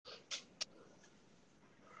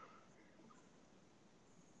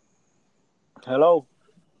Hello.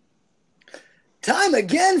 Time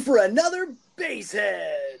again for another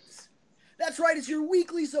Baseheads. That's right, it's your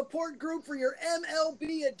weekly support group for your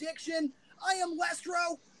MLB addiction. I am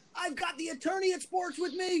Lestro. I've got the attorney at sports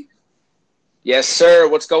with me. Yes, sir.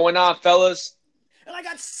 What's going on, fellas? And I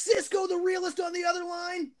got Cisco the realist on the other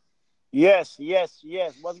line. Yes.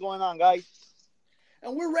 What's going on, guys?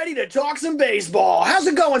 And we're ready to talk some baseball. How's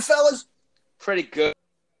it going, fellas? Pretty good.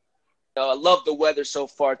 I love the weather so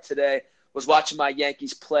far today. Was watching my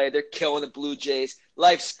Yankees play. They're killing the Blue Jays.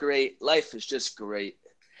 Life's great. Life is just great.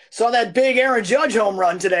 Saw that big Aaron Judge home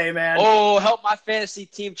run today, man. Oh, helped my fantasy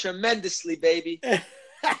team tremendously, baby. How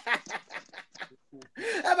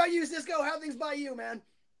about you, Cisco? How things by you, man?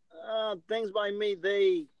 Things by me,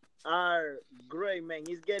 they are great, man.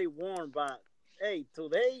 It's getting warm, but hey,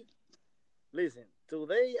 today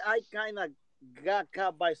I kind of got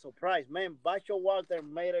caught by surprise, man. Bacho Walter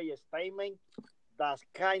made a statement that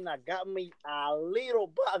kind of got me a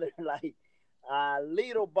little bothered, like a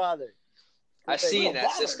little bothered. I seen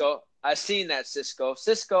that, Cisco.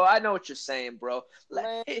 Cisco, I know what you're saying, bro.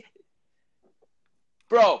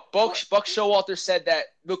 Bro, Buck Showalter said that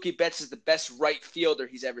Mookie Betts is the best right fielder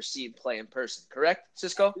he's ever seen play in person. Correct,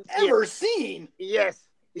 Cisco? Ever seen? Yes.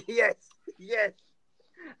 Okay,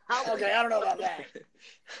 I don't know about that.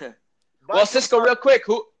 Well, Cisco, real quick,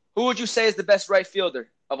 who would you say is the best right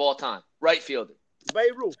fielder of all time? Right fielder.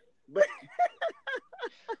 Babe Ruth.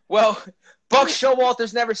 Well, Buck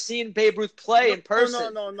Showalter's never seen Babe Ruth play in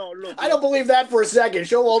person. No. Look, I don't believe that for a second.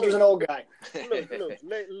 Showalter's an old guy. Look.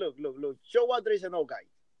 Showalter is an old guy.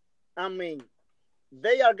 I mean,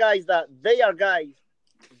 they are guys that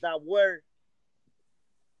were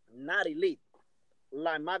not elite,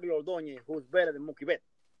 like Maglo Ordóñez, who's better than Mookie Betts.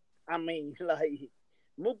 I mean, like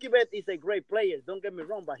Mookie Betts is a great player. Don't get me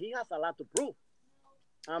wrong, but he has a lot to prove.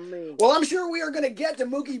 I mean, well, I'm sure we are going to get to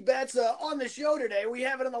Mookie Betts on the show today. We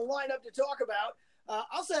have it in the lineup to talk about.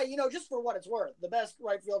 I'll say, just for what it's worth, the best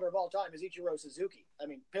right fielder of all time is Ichiro Suzuki. I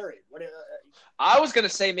mean, period. I was going to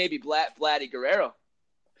say maybe Vladdy Guerrero.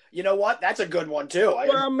 You know what? That's a good one, too. I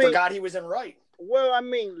forgot he was in right. Well, I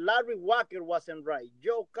mean, Larry Walker wasn't right.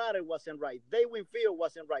 Joe Carter wasn't right. Dave Winfield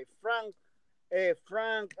wasn't right.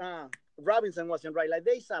 Frank Robinson wasn't right. Like,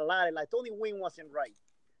 there's a lot. Like, Tony Wynn wasn't right.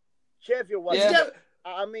 Sheffield wasn't right.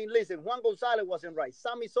 I mean, listen, Juan Gonzalez wasn't right.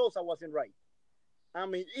 Sammy Sosa wasn't right. I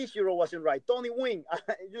mean, Ichiro wasn't right. Tony Wynn.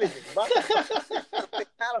 Listen, I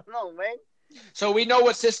don't know, man. So we know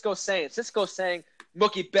what Cisco's saying. Cisco's saying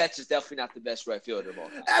Mookie Betts is definitely not the best right fielder of all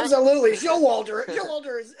time. Absolutely. Showalter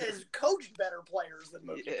has coached better players than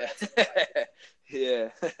Mookie Betts. Yeah.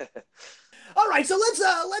 All right, so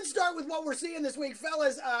let's start with what we're seeing this week,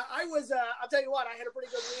 fellas. I'll tell you what, I had a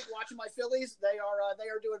pretty good week watching my Phillies. They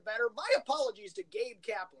are doing better. My apologies to Gabe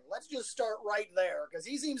Kapler. Let's just start right there because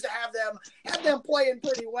he seems to have them playing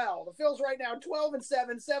pretty well. The Phils right now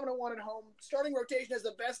 12-7, 7-1 at home. Starting rotation has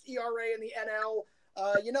the best ERA in the NL.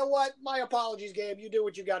 You know what? My apologies, Gabe. You do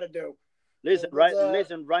what you got to do. Listen, right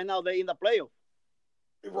now they're in the playoff.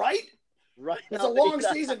 Right? Right it's now, a long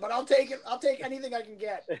season, but I'll take it. I'll take anything I can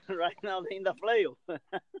get. Right now, they're in the playoff.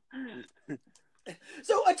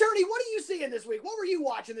 So, attorney, what are you seeing this week? What were you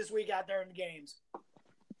watching this week out there in the games?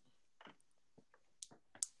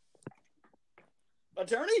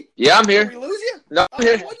 Attorney? Yeah, I'm here. Did we lose you? No, I'm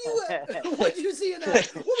here. What did you see in that?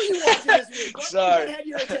 What were you watching this week? What had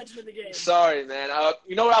your attention in the game? Sorry, man.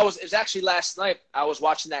 You know what it was actually last night. I was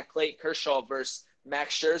watching that Clayton Kershaw versus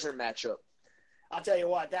Max Scherzer matchup. I'll tell you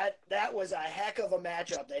what, that was a heck of a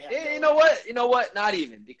matchup they had. You know what? Not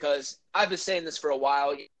even, because I've been saying this for a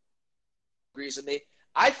while. He agrees with me.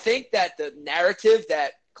 I think that the narrative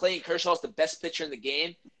that Clayton Kershaw is the best pitcher in the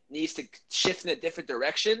game needs to shift in a different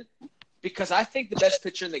direction, because I think the best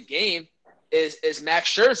pitcher in the game is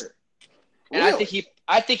Max Scherzer. And really?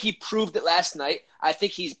 I think he proved it last night. I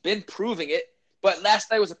think he's been proving it, but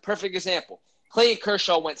last night was a perfect example. Clayton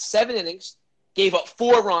Kershaw went 7 innings, gave up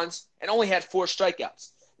 4 runs, and only had 4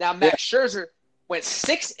 strikeouts. Now, Max Scherzer went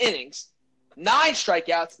 6 innings, 9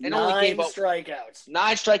 strikeouts, and only gave up 9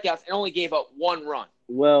 strikeouts and only gave up 1 run.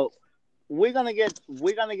 Well, we're gonna get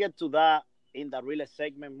to that in the real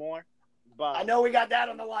segment more. But I know we got that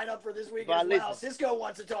on the lineup for this week as well. Cisco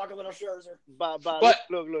wants to talk a little Scherzer. But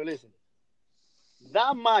look, listen.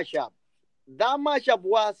 That matchup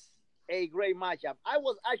was a great matchup. I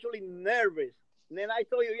was actually nervous. And then I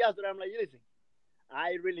told you yesterday, I'm like, listen,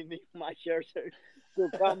 I really need my Scherzer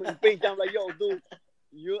to come and pitch. I'm like, yo, dude,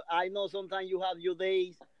 I know sometimes you have your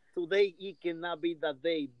days. Today, it cannot be that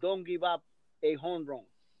day. Don't give up a home run.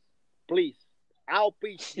 Please. I'll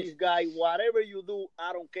pitch this guy. Whatever you do,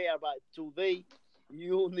 I don't care. But today,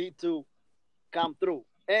 you need to come through.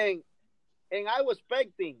 And And I was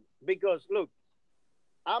expecting, because look,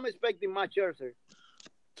 I'm expecting Matt Scherzer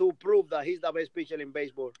to prove that he's the best pitcher in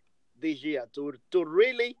baseball this year. To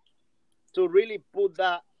really put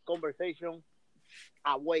that conversation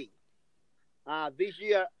away. This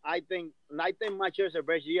year, I think Matt Scherzer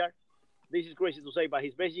best year. This is crazy to say, but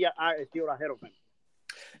his best year are still ahead of him.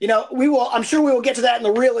 I'm sure we will get to that in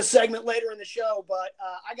the realist segment later in the show, but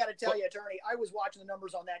I got to tell you, attorney, I was watching the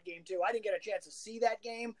numbers on that game too. I didn't get a chance to see that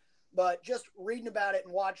game, but just reading about it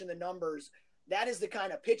and watching the numbers, that is the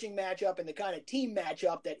kind of pitching matchup and the kind of team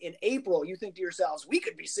matchup that in April you think to yourselves, we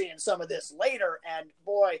could be seeing some of this later. And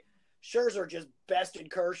boy, Scherzer just bested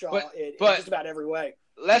Kershaw in just about every way.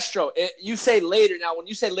 Lestro, you say later. Now, when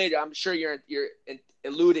you say later, I'm sure you're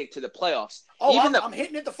alluding to the playoffs. Oh, I'm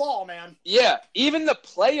hitting it the fall, man. Yeah, even the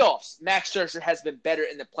playoffs, Max Scherzer has been better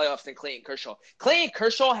in the playoffs than Clayton Kershaw. Clayton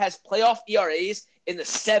Kershaw has playoff ERAs in the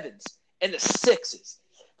 7s and the 6s.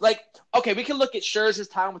 Like, okay, we can look at Scherzer's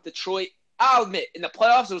time with Detroit. I'll admit, in the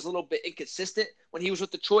playoffs, it was a little bit inconsistent when he was with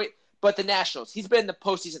Detroit. But the Nationals, he's been in the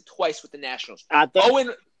postseason twice with the Nationals.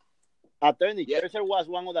 Scherzer was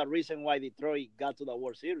one of the reasons why Detroit got to the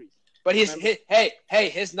World Series. But his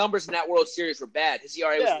numbers in that World Series were bad. His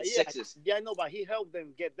ERA was in the 6s. Yeah, I know, but he helped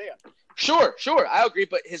them get there. Sure, I agree.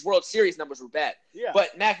 But his World Series numbers were bad. Yeah.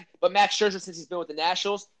 But Max Scherzer, since he's been with the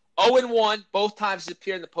Nationals, 0-1 both times he's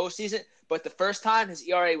appeared in the postseason. But the first time his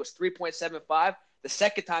ERA was 3.75. The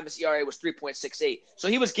second time his ERA was 3.68. So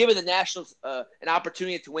he was giving the Nationals an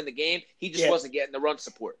opportunity to win the game. He just wasn't getting the run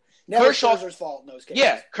support. Never Scherzer's fault in those cases.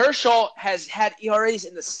 Yeah, Kershaw has had ERAs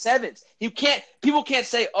in the 7s. People can't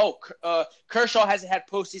say, Kershaw hasn't had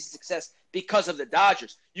postseason success because of the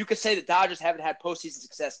Dodgers. You could say the Dodgers haven't had postseason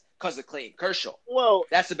success because of Clayton Kershaw. Well,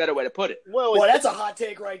 that's a better way to put it. Well, that's a hot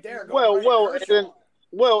take right there. And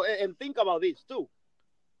think about this too.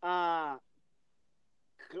 Matt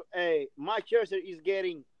Scherzer is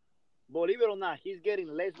getting, believe it or not, he's getting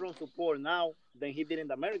less run support now than he did in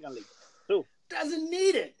the American League too. Doesn't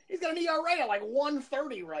need it. He's got an ERA of like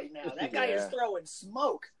 130 right now. That guy is throwing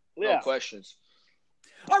smoke. No questions.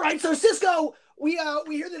 All right, so Cisco, we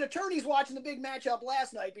hear that attorneys watching the big matchup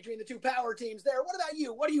last night between the two power teams there. What about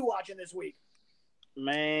you? What are you watching this week?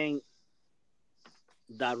 Man,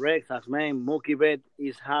 the Red Sox, man, Mookie Betts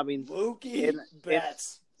is having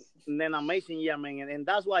Betts. An amazing year, man, and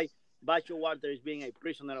that's why Bacho Walter is being a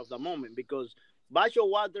prisoner of the moment, because Bacho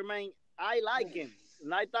Walter, man, I like him,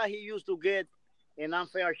 and I thought he used to get an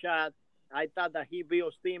unfair shot. I thought that he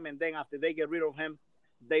builds team, and then after they get rid of him,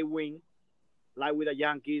 they win, like with the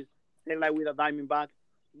Yankees and like with the Diamondbacks.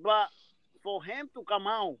 But for him to come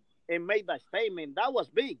out and make that statement, that was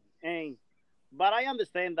big. But I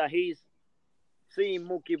understand that he's seeing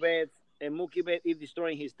Mookie Betts, and Mookie Betts is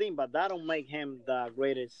destroying his team, but that don't make him the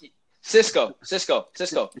greatest. Cisco. Is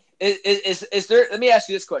there? Let me ask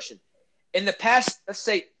you this question. In the past,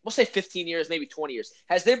 we'll say 15 years, maybe 20 years,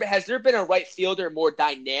 has there been a right fielder more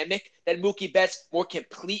dynamic than Mookie Betts, more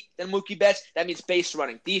complete than Mookie Betts? That means base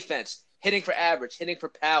running, defense, hitting for average, hitting for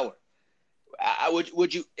power.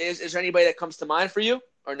 Would you? Is there anybody that comes to mind for you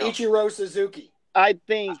or no? Ichiro Suzuki. I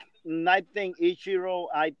think Ichiro.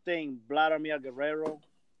 I think Vladimir Guerrero.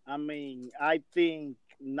 I think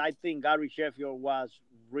Gary Sheffield was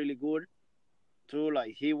really good too.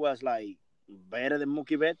 Like, he was like better than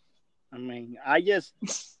Mookie Betts. I just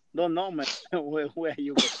don't know, man, where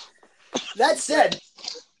you go. That said,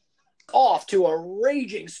 off to a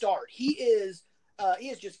raging start. He is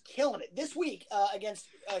just killing it. This week against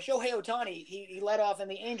Shohei Ohtani, he led off in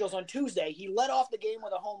the Angels on Tuesday. He led off the game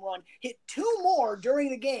with a home run, hit 2 more during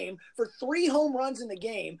the game for 3 home runs in the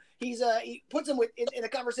game. He puts him in a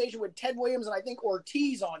conversation with Ted Williams and I think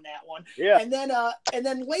Ortiz on that one. Yeah. And then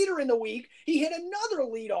later in the week, he hit another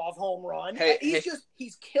leadoff home run.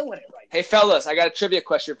 He's killing it right now. Hey, fellas, I got a trivia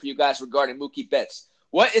question for you guys regarding Mookie Betts.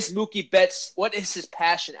 What is Mookie Betts? What is his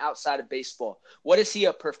passion outside of baseball? What is he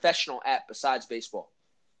a professional at besides baseball?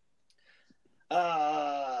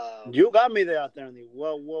 You got me there, attorney.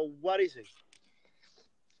 Well, what is it?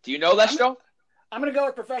 Do you know, Lestro? I'm going to go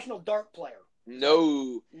with professional dart player.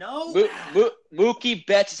 No. Mookie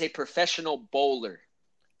Betts is a professional bowler.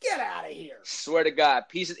 Get out of here. Swear to God.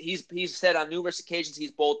 He's said on numerous occasions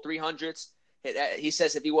he's bowled 300s. He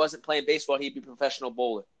says if he wasn't playing baseball, he'd be a professional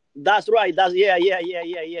bowler. That's right. Yeah.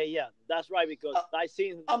 That's right, because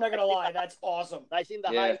I'm not gonna lie, that's awesome. I seen the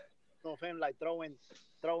highlight of him like throwing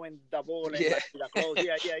the ball and like, the close.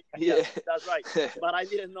 Yeah. That's right. But I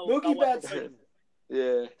didn't know Mookie Betts.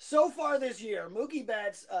 Yeah. So far this year, Mookie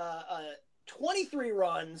Betts, 23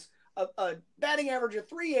 runs, a batting average of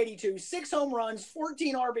 382, 6 home runs,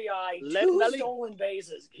 14 RBI, 2 stolen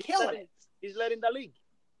bases. Killing it. He's led in the league.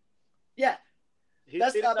 Yeah, He's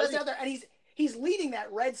best still in the best league. out there, and he's leading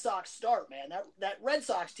that Red Sox start, man. That Red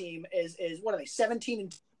Sox team is what are they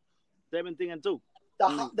 17-2? 17-2.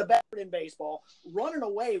 The best in baseball, running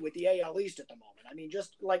away with the AL East at the moment. I mean,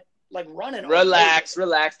 just like running. Relax.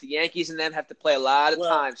 The Yankees and them have to play a lot of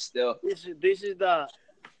time still. This is the.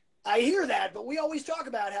 I hear that, but we always talk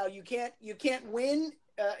about how you can't win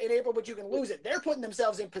in April, but you can lose it. They're putting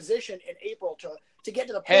themselves in position in April to get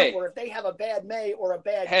to the point where if they have a bad May or a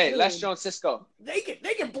bad June, Les Jones Cisco, they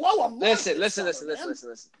can blow them. Listen.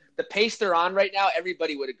 The pace they're on right now,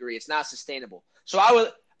 everybody would agree it's not sustainable. So I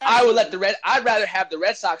would I'd rather have the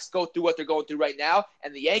Red Sox go through what they're going through right now,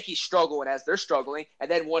 and the Yankees struggle as they're struggling,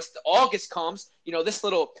 and then once the August comes, this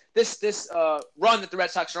run that the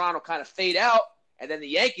Red Sox are on will kind of fade out, and then the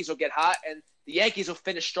Yankees will get hot, and the Yankees will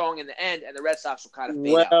finish strong in the end, and the Red Sox will kind of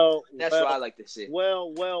fade out. That's what I like to see.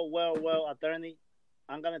 Well, attorney,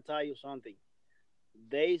 I'm gonna tell you something.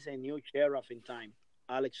 There is a new sheriff in time,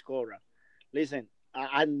 Alex Cora. Listen,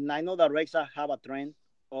 I know the Red Sox have a trend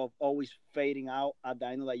of always fading out at the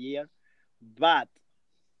end of the year, but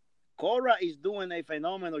Cora is doing a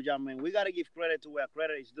phenomenal job, man. We gotta give credit to where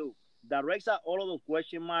credit is due. The Red Sox, all of those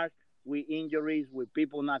question marks with injuries, with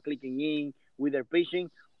people not clicking in, with their pitching,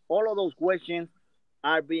 all of those questions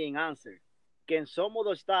are being answered. Can some of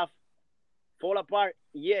the stuff fall apart?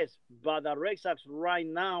 Yes, but the Red Sox right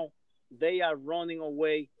now, they are running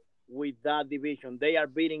away with that division. They are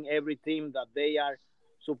beating every team that they are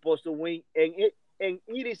supposed to win, and it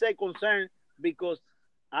is a concern because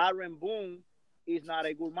Aaron Boone is not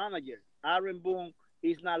a good manager. Aaron Boone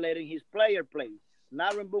is not letting his player play.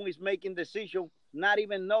 Aaron Boone is making decisions, not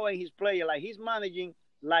even knowing his player. Like he's managing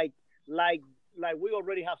like we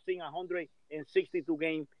already have seen 162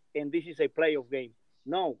 games, and this is a playoff game.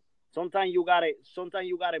 No, sometimes you gotta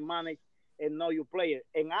manage and know your player.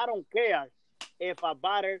 And I don't care if a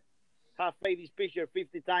batter has played this pitcher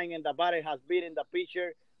 50 times and the batter has beaten the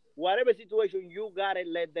pitcher. Whatever situation, you gotta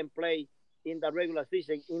let them play in the regular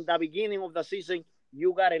season. In the beginning of the season,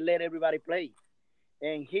 you gotta let everybody play.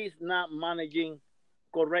 And he's not managing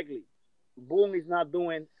correctly. Boone is not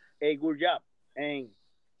doing a good job. And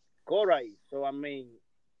Cora is. So, I mean,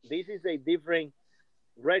 this is a different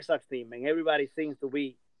Red Sox team, and everybody seems to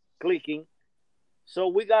be clicking. So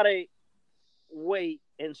we got to wait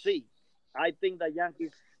and see. I think the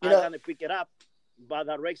Yankees are going to pick it up, but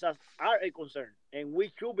the Red Sox are a concern, and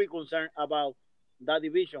we should be concerned about that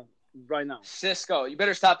division right now. Cisco, you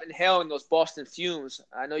better stop inhaling those Boston fumes.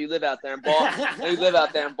 I know you live out there in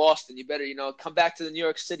Boston. You better, come back to the New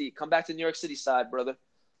York City. Come back to the New York City side, brother.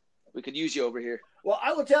 We could use you over here. Well,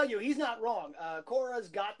 I will tell you, he's not wrong. Cora's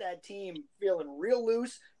got that team feeling real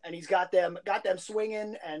loose, and he's got them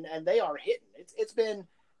swinging, and they are hitting. It's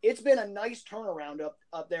been a nice turnaround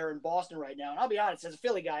up there in Boston right now. And I'll be honest, as a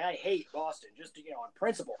Philly guy, I hate Boston just on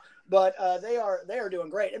principle. But they are doing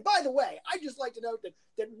great. And by the way, I'd just like to note that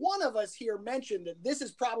one of us here mentioned that this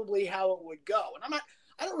is probably how it would go. And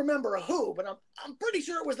I don't remember who, but I'm pretty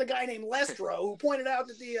sure it was the guy named Lestro who pointed out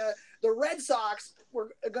that the Red Sox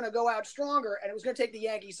were going to go out stronger, and it was going to take the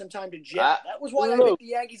Yankees some time to gel. That was why I picked the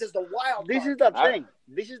Yankees as the wild card. This is the thing.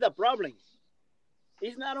 This is the problem.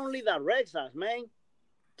 It's not only the Red Sox, man.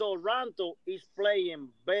 Toronto is playing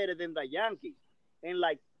better than the Yankees, and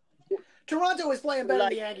Toronto is playing better than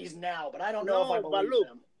the Yankees now, but I don't know if I believe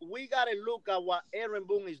them. We gotta look at what Aaron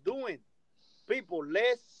Boone is doing. People,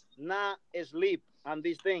 let's not sleep on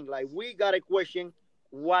this thing. We gotta question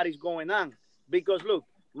what is going on, because look,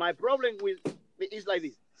 my problem is like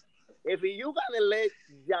this: if you gotta let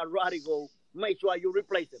Girardi go, make sure you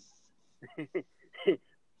replace him.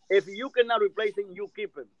 If you cannot replace him, you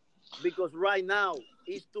keep him. Because right now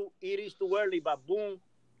it is too early, but Boone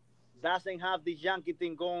doesn't have this Yankee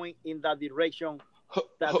team going in the direction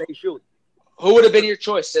that they should. Who would have been your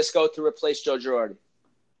choice, Cisco, to replace Joe Girardi?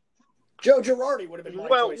 Joe Girardi would have been my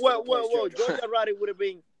choice. Joe Girardi would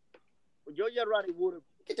have.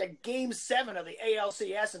 Get to Game 7 of the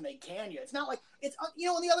ALCS and they can you. It's not like it's on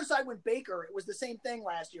the other side when Baker. It was the same thing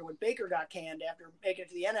last year when Baker got canned after making it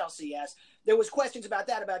to the NLCS. There was questions about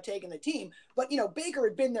taking the team, but Baker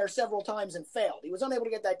had been there several times and failed. He was unable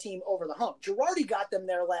to get that team over the hump. Girardi got them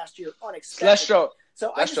there last year unexpectedly. That's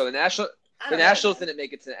true. The Nationals didn't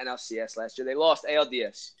make it to the NLCS last year. They lost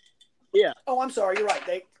ALDS. Yeah. Oh, I'm sorry. You're right.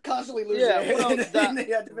 They constantly lose in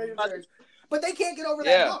the division series. But they can't get over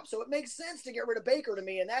that hump, so it makes sense to get rid of Baker to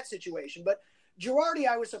me in that situation. But Girardi,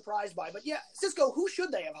 I was surprised by. But Cisco, who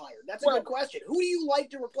should they have hired? That's a good question. Who do you like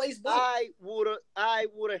to replace Boone? I would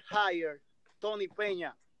have hired Tony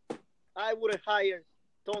Peña. I would have hired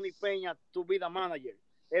Tony Peña to be the manager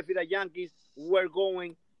if the Yankees were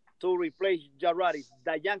going to replace Girardi.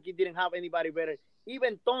 The Yankees didn't have anybody better.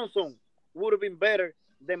 Even Thompson would have been better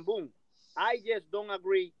than Boone. I just don't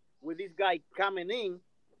agree with this guy coming in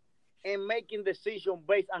and making decisions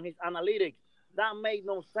based on his analytics. That made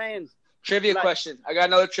no sense. Trivia question. I got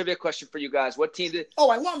another trivia question for you guys. What team did?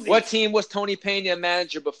 Oh, I love these. What team was Tony Pena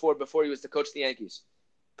manager before he was the coach of the Yankees?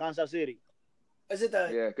 Kansas City. Is it the?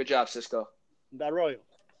 Yeah, good job, Cisco. The Royals.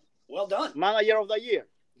 Well done. Manager of the year.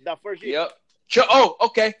 The first year. Yep. Sure. Oh,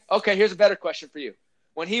 okay. Okay, here's a better question for you.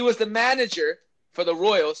 When he was the manager for the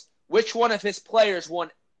Royals, which one of his players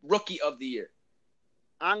won Rookie of the Year?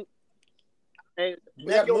 Was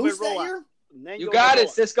that Moose that year? You got it,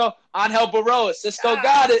 Cisco. Angel Baroa. Cisco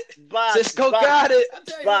got it. Cisco got it.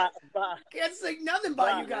 But can't say nothing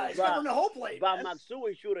by you guys. From the whole plate. But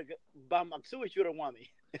Matsui should have won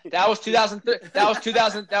it. That was 2003. That was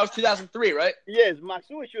 2003, right? Yes,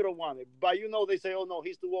 Matsui should have won it. But they say, oh no,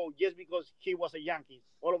 he's too old just because he was a Yankee.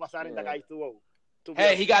 All of a sudden, the guy's too old.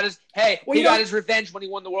 He got his revenge when he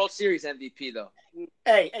won the World Series MVP though.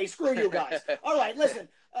 Hey, screw you guys. All right, listen.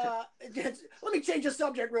 Let me change the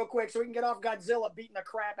subject real quick so we can get off Godzilla beating the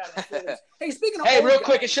crap out of the Phillies. Hey, speaking of real guys,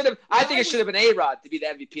 quick, I think it should have been A-Rod to be the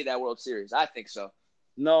MVP of that World Series. I think so.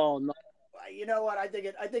 No. You know what? I think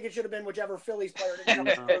it should have been whichever Phillies player didn't come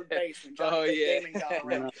to third base when Gaming got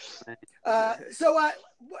around. So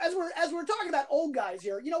as we're talking about old guys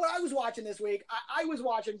here, you know what I was watching this week? I was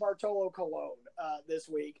watching Bartolo Colon this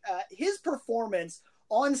week. His performance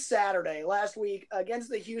on Saturday last week against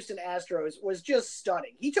the Houston Astros was just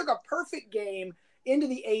stunning. He took a perfect game into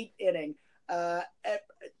the 8th inning,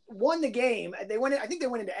 won the game. I think they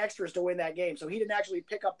went into extras to win that game, so he didn't actually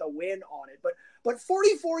pick up the win on it. But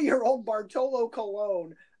 44-year-old Bartolo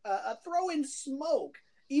Colon throwing smoke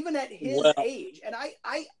even at his age, and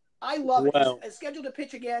I love it. He's scheduled to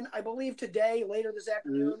pitch again, I believe today, later this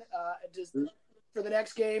afternoon, just for the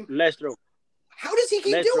next game. Lestro. How does he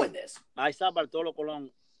keep doing this? I saw Bartolo Colon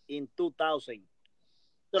in 2000.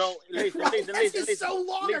 So listen. So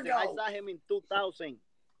long ago. I saw him in 2000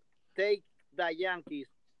 take the Yankees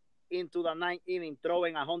into the 9th inning,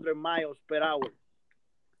 throwing 100 miles per hour.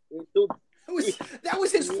 That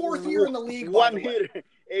was his 4th year in the league. One hitter.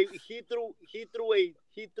 He threw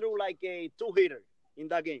like a 2-hitter in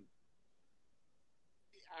that game.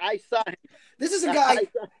 I saw him. This is a guy.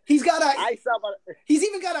 He's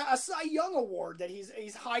even got a Cy Young award that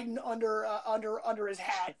he's hiding under his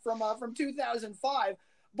hat from 2005.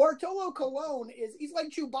 Bartolo Colon he's like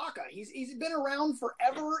Chewbacca. He's been around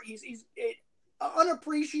forever. He's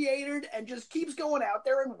unappreciated and just keeps going out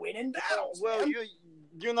there and winning battles. Well, man.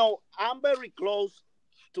 you know, I'm very close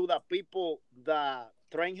to the people that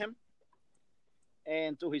train him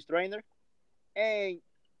and to his trainer, and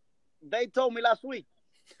they told me last week.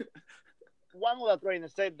 One of the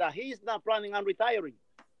trainers said that he's not planning on retiring.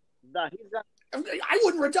 That he's not. I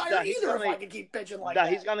wouldn't retire either if I could keep pitching like that.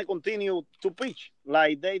 That he's gonna continue to pitch.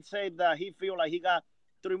 Like they said that he feel like he got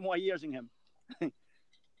 3 more years in him.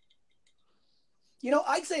 You know,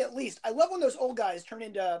 I'd say at least. I love when those old guys turn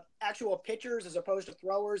into actual pitchers as opposed to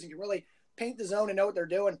throwers and can really paint the zone and know what they're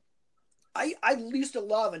doing. I used to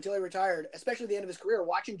love, until he retired, especially at the end of his career,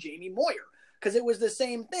 watching Jamie Moyer, because it was the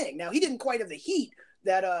same thing. Now, he didn't quite have the heat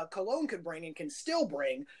that Colon could bring and can still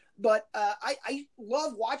bring, but I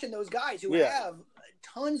love watching those guys who have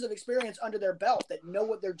tons of experience under their belt that know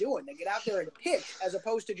what they're doing. They get out there and pitch as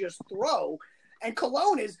opposed to just throw. And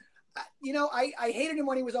Colon is, you know, I hated him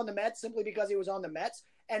when he was on the Mets simply because he was on the Mets.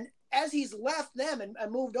 And as he's left them and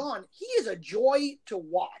moved on, he is a joy to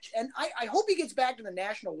watch. And I hope he gets back to the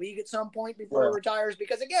National League at some point before he retires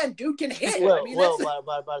because, again, dude can hit.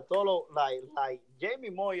 Bartolo, like Jamie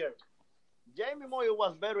Moyer. Jamie Moyer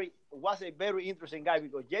was a very interesting guy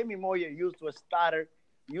because Jamie Moyer used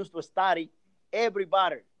to study every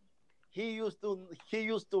batter. He used to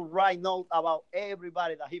write notes about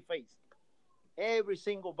everybody that he faced. Every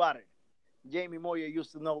single batter. Jamie Moyer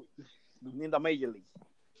used to know in the major league.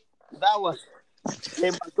 That was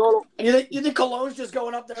You think Colon's just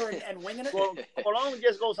going up there and winging it? Colon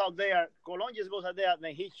just goes out there. And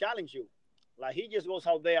then he challenges you. Like he just goes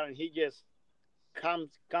out there and he just comes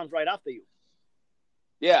right after you.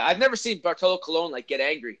 Yeah, I've never seen Bartolo Colon like get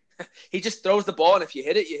angry. He just throws the ball, and if you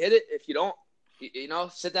hit it, you hit it. If you don't, you know,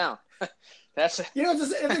 sit down. That's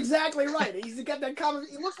it's exactly right. He's got that common.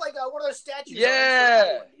 He looks like one of those statues.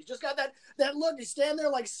 Yeah, he's just got that look. He's standing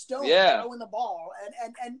there like stone, throwing the ball,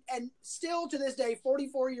 and still to this day,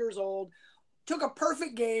 44 years old, took a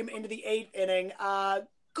perfect game into the 8th inning.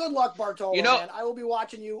 Good luck, Bartolo. You know, man. I will be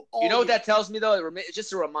watching you all. You know what year. that tells me though? It's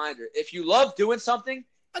just a reminder. If you love doing something.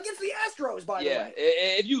 Against the Astros, by the way.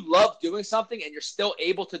 If you love doing something and you're still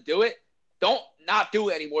able to do it, don't not do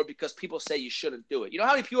it anymore because people say you shouldn't do it. You know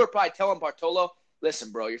how many people are probably telling Bartolo,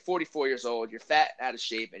 listen, bro, you're 44 years old, you're fat, out of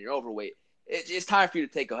shape, and you're overweight. It's time for you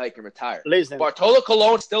to take a hike and retire. Listen, Bartolo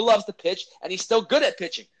Colon still loves to pitch, and he's still good at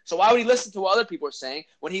pitching. So why would he listen to what other people are saying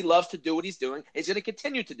when he loves to do what he's doing? He's going to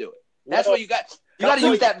continue to do it. That's what you got. You got to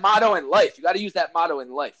use that motto in life. You got to use that motto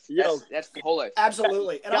in life. That's the whole life.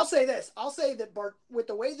 Absolutely. And I'll say this. I'll say that with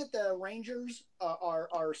the way that the Rangers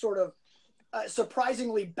are sort of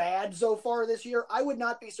surprisingly bad so far this year, I would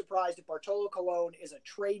not be surprised if Bartolo Colon is a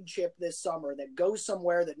trade chip this summer that goes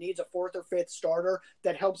somewhere that needs a fourth or fifth starter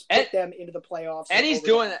that helps put them into the playoffs. And he's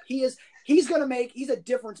doing that. He's a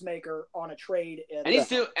difference maker on a trade. And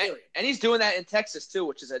he's doing that in Texas too,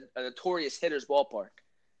 which is a notorious hitter's ballpark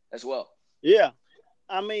as well. Yeah.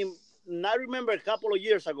 I mean, I remember a couple of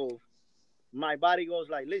years ago, my buddy goes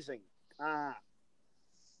like, listen,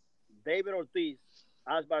 David Ortiz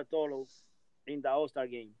asked Bartolo in the All-Star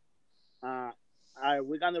game,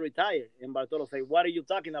 we're going to retire. And Bartolo said, what are you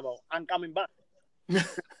talking about? I'm coming back.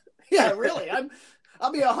 Yeah, really.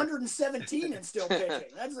 I'll be 117 and still pitching.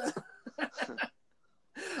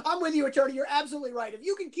 I'm with you, attorney. You're absolutely right. If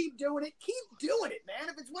you can keep doing it, man.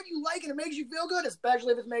 If it's what you like and it makes you feel good,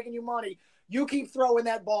 especially if it's making you money, you keep throwing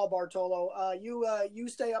that ball, Bartolo. You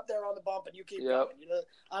stay up there on the bump and you keep going. You know,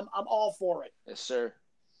 I'm all for it. Yes, sir.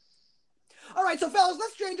 All right, so fellas,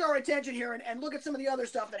 let's change our attention here and look at some of the other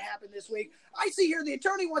stuff that happened this week. I see here the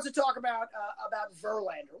attorney wants to talk about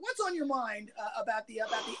Verlander. What's on your mind about the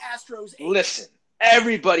Astros? Listen,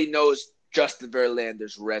 everybody knows Justin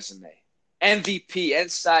Verlander's resume. MVP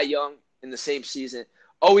and Cy Young in the same season.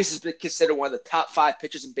 Always has been considered one of the top 5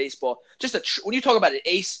 pitchers in baseball. When you talk about an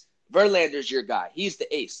ace, Verlander's your guy. He's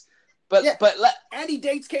the ace. And he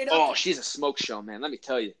dates Kate Upton. Oh, she's a smoke show, man. Let me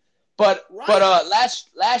tell you. But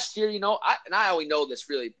last year, you know, I only know this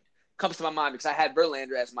really comes to my mind because I had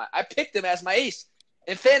Verlander I picked him as my ace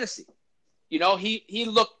in fantasy. You know, he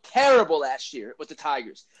looked terrible last year with the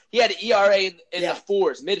Tigers. He had an ERA in the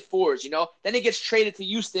 4s, mid-4s, you know. Then he gets traded to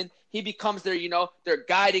Houston. He becomes their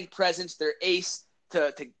guiding presence, their ace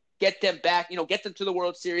to get them back, you know, get them to the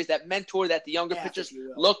World Series, that mentor that the younger pitchers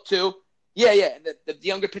look to. Yeah. And the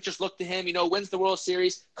younger pitchers look to him, you know, wins the World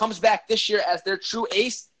Series, comes back this year as their true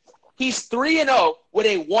ace. He's 3-0 with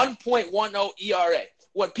a 1.10 ERA.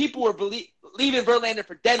 When people were leaving Verlander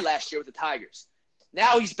for dead last year with the Tigers.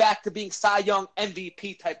 Now he's back to being Cy Young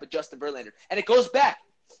MVP type of Justin Verlander. And it goes back.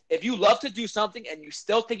 If you love to do something and you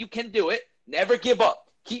still think you can do it, never give up.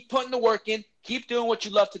 Keep putting the work in. Keep doing what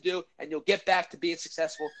you love to do, and you'll get back to being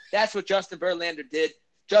successful. That's what Justin Verlander did.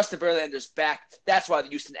 Justin Verlander's back. That's why the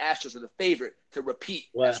Houston Astros are the favorite to repeat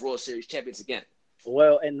as World Series champions again.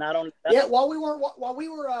 Well, and not only that. While we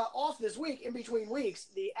were off this week, in between weeks,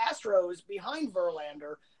 the Astros behind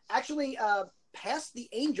Verlander actually passed the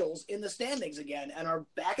Angels in the standings again and are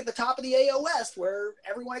back at the top of the AL West where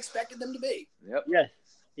everyone expected them to be. Yep.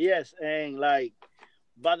 Yes, and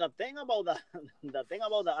but the thing about the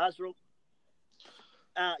Astros,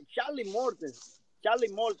 Charlie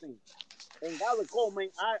Morton, and Garrett Coleman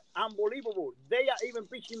are unbelievable. They are even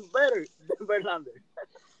pitching better than Verlander.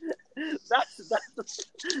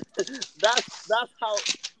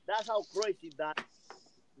 that's how crazy that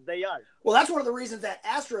they are. Well, that's one of the reasons that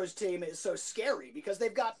Astros team is so scary because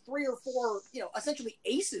they've got 3 or 4, you know, essentially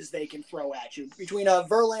aces they can throw at you between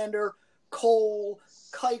Verlander, Cole,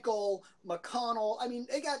 Keuchel, McConnell. I mean,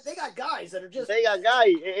 they got guys that are just. They got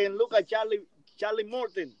guys, and look at Charlie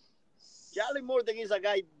Morton. Charlie Morton is a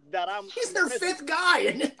guy that He's their 5th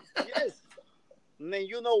guy. Yes. And then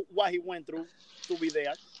you know what he went through to be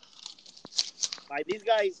there. Like this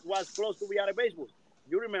guy was close to be out of baseball.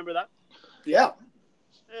 You remember that? Yeah.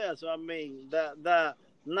 Yeah. So I mean, but Verlander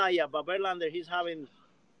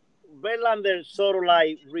sort of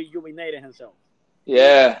like rejuvenated himself.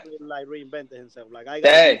 Yeah. Like reinvented himself. Like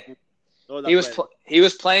he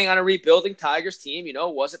was playing on a rebuilding Tigers team. You know,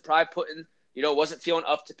 wasn't feeling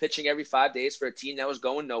up to pitching every 5 days for a team that was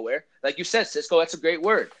going nowhere. Like you said, Cisco, that's a great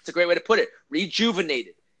word. It's a great way to put it.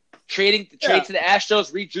 Rejuvenated. Trade to the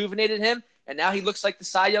Astros rejuvenated him, and now he looks like the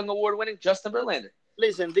Cy Young Award-winning Justin Verlander.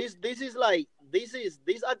 Listen, this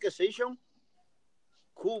acquisition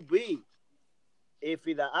could be if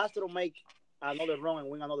the Astros make another run and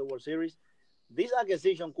win another World Series. This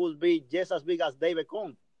acquisition could be just as big as David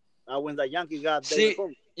Cone when the Yankees got David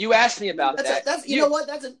Cone. You asked me about that. You know what?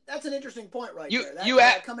 That's an interesting point right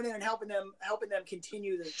there. Coming in and helping them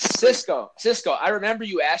continue the Cisco. I remember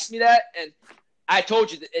you asked me that, and I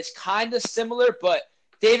told you that it's kind of similar, but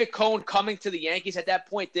David Cone coming to the Yankees at that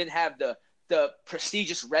point didn't have the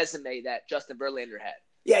prestigious resume that Justin Verlander had.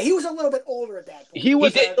 Yeah, he was a little bit older at that point. He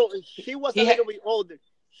was a little bit older.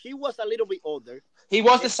 he was a little bit older. He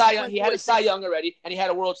was the Cy Young. He had a Cy Young already, and he had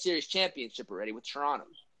a World Series championship already with Toronto.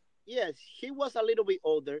 Yes, he was a little bit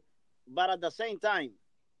older, but at the same time,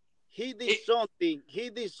 he did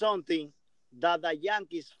something that the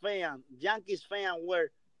Yankees fan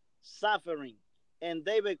were suffering, and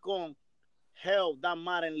David Cone helped that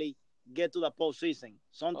Martin Lee get to the postseason.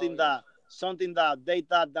 Something that they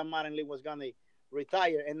thought that Martin Lee was gonna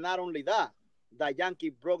retire, and not only that, the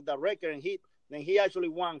Yankees broke the record, and he actually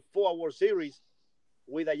won 4 World Series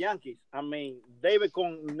with the Yankees. I mean, David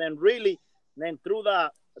Cone through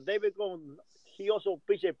the David Cone, he also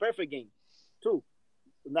pitched a perfect game too,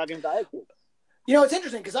 against the Expos. You know, it's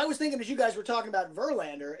interesting because I was thinking as you guys were talking about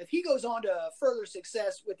Verlander, if he goes on to further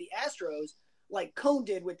success with the Astros, like Cone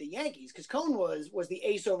did with the Yankees, because Cone was the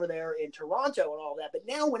ace over there in Toronto and all that. But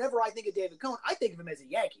now whenever I think of David Cone, I think of him as a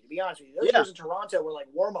Yankee, to be honest with you. Those years in Toronto were like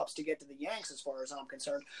warm-ups to get to the Yanks as far as I'm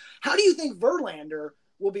concerned. How do you think Verlander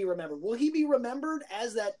will be remembered? Will he be remembered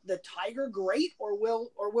as the Tiger great, or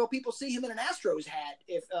will people see him in an Astros hat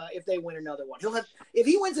if they win another one? If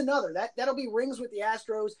he wins another, that'll be rings with the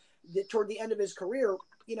Astros toward the end of his career.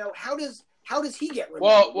 You know, how does he get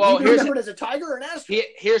remembered? Well, he remembered as a Tiger or an Astro?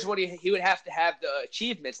 Here's what he would have to have the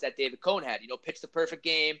achievements that David Cone had. You know, pitch the perfect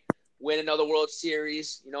game, win another World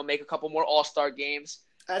Series. You know, make a couple more All-Star games.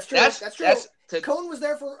 That's true. That's true. Cone was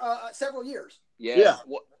there for several years. Yeah,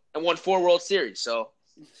 and won 4 World Series. So.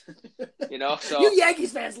 You know, so you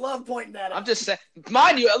Yankees fans love pointing that out. I'm just saying,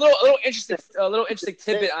 mind you, a little interesting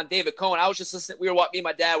tidbit on David Cone. I was just listening. Me and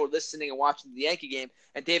my dad were listening and watching the Yankee game,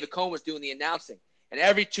 and David Cone was doing the announcing. And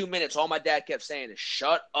every 2 minutes, all my dad kept saying is,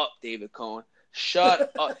 "Shut up, David Cone.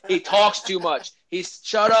 Shut up. He talks too much.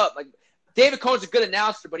 Shut up." Like David Cone's a good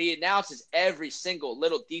announcer, but he announces every single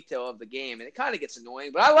little detail of the game, and it kind of gets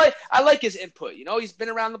annoying. But I like his input. You know, he's been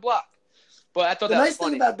around the block. But I thought the that nice was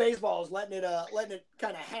funny. thing about baseball is letting it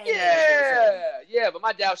kind of hang. Yeah. But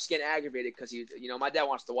my dad was getting aggravated because my dad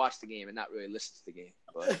wants to watch the game and not really listen to the game.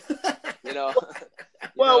 But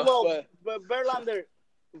but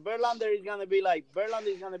Verlander is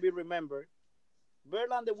gonna be remembered.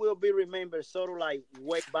 Verlander will be remembered sort of like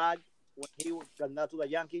way back when he got to the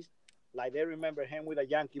Yankees. Like they remember him with the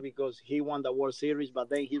Yankees because he won the World Series, but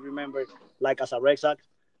then he remembered like as a Red Sox.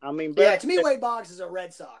 I mean, to me, Wade Boggs is a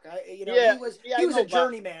Red Sox. He was a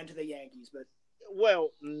journeyman to the Yankees, but I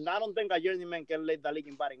don't think a journeyman can lead the league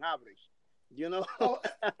in batting average. You know,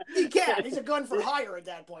 he can. He's a gun for hire at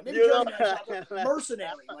that point. Maybe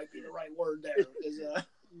mercenary might be the right word. There is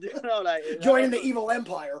joining the evil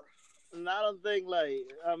empire. I don't think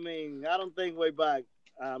way back.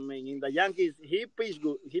 I mean, in the Yankees, he plays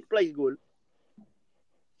good. He plays good.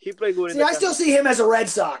 See, I still see him as a Red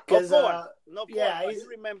Sox. He's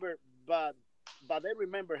remembered, but they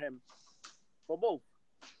remember him for both.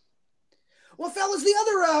 Well, fellas,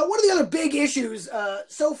 one of the other big issues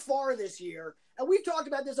so far this year, and we've talked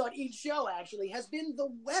about this on each show actually, has been the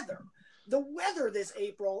weather. The weather this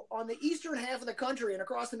April on the eastern half of the country and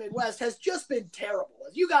across the Midwest has just been terrible.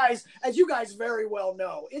 As you guys very well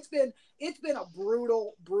know, it's been a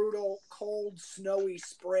brutal, cold, snowy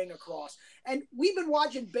spring across. And we've been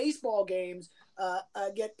watching baseball games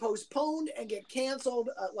get postponed and get canceled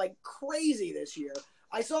like crazy this year.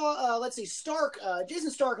 I saw,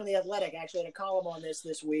 Jason Stark on The Athletic actually had a column on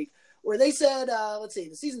this week where they said, the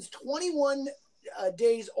season's 21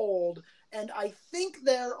 days old. And I think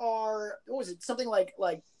there are, something like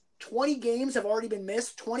 20 games have already been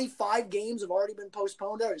missed. 25 games have already been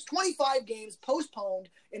postponed. There's 25 games postponed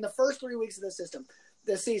in the first 3 weeks of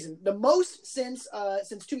this season. The most since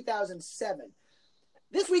 2007.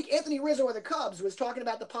 This week, Anthony Rizzo of the Cubs was talking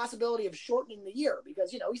about the possibility of shortening the year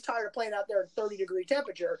because, he's tired of playing out there in 30-degree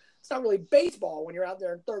temperature. It's not really baseball when you're out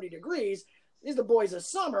there in 30 degrees. These are the boys of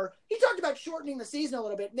summer. He talked about shortening the season a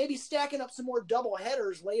little bit, maybe stacking up some more double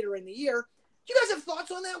headers later in the year. Do you guys have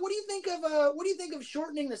thoughts on that? What do you think of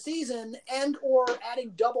shortening the season and or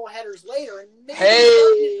adding double headers later and maybe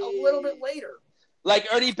starting it a little bit later? Like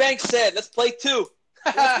Ernie Banks said, let's play 2.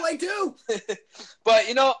 Let's play 2. But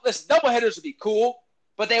listen, double headers would be cool,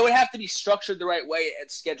 but they would have to be structured the right way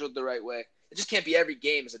and scheduled the right way. It just can't be every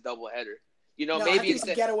game is a double header. Maybe it's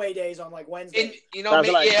getaway days on like Wednesday.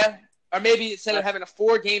 Or maybe instead of having a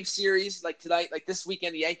 4-game series like tonight, like this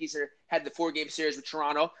weekend, the Yankees had the 4-game series with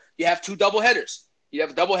Toronto. You have 2 doubleheaders. You have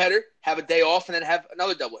a doubleheader, have a day off, and then have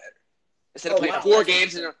another doubleheader. Instead of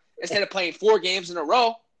playing 4 games in a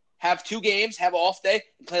row, have 2 games, have an off day,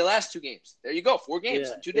 and play the last 2 games. There you go, 4 games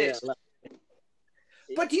in 2 days.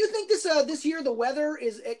 But do you think this year the weather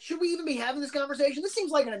is? Should we even be having this conversation? This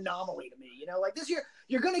seems like an anomaly to me. Like this year,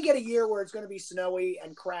 you're going to get a year where it's going to be snowy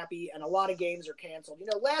and crappy, and a lot of games are canceled.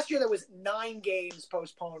 Last year there was 9 games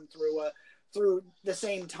postponed through the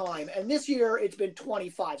same time, and this year it's been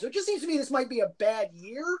 25. So it just seems to me this might be a bad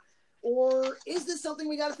year, or is this something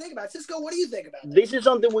we got to think about? Cisco, what do you think about this? This is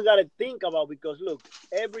something we got to think about because look,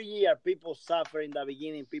 every year people suffer in the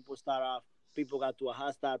beginning. People start off. People got to a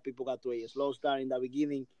hot start. People got to a slow start in the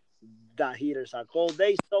beginning. The hitters are cold.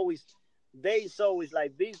 They always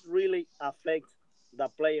like this really affects the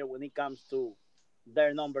player when it comes to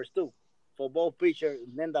their numbers too, for both pitchers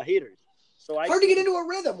and then the hitters. So hard to get into a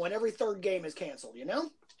rhythm when every third game is canceled.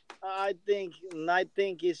 I think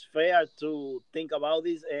it's fair to think about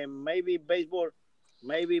this, and maybe baseball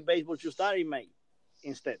should start in May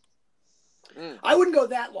instead. I wouldn't go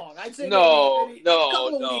that long. I'd say maybe a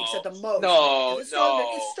couple of weeks at the most.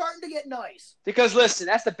 It's starting to get nice. Because listen,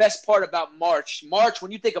 that's the best part about March.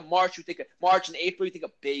 When you think of March, you think of March and April. You think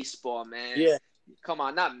of baseball, man. Yeah. Come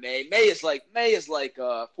on, not May. May is like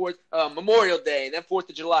Memorial Day and then 4th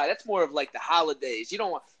of July. That's more of like the holidays. You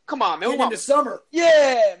don't want. Come on, man. Get into summer.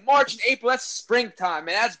 Yeah, March and April. That's springtime,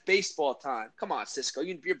 man. That's baseball time. Come on, Cisco.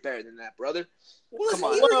 You're better than that, brother. Well, listen,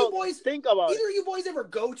 Come on. Either of you boys ever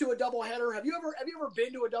go to a doubleheader? Have you ever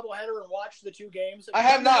been to a doubleheader and watched the 2 games? I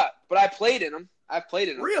have not, but I played in them.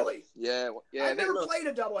 Really? Yeah. I've never played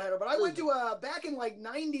a doubleheader, but I went to back in like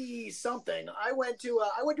 90 something. I went to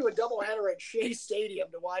a doubleheader at Shea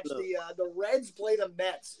Stadium to watch the Reds play the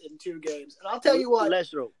Mets in 2 games, and I'll tell you what,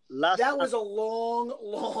 that was a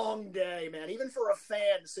long day, man. Even for a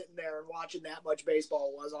fan sitting there and watching that much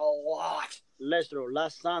baseball was a lot. Lestro,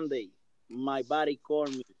 last Sunday, my buddy called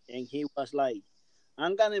me and he was like,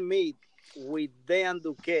 I'm going to meet with Dan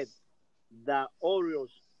Duquette, the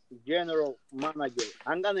Orioles general manager.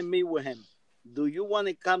 I'm going to meet with him. Do you want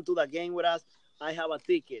to come to the game with us? I have a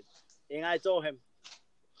ticket. And I told him,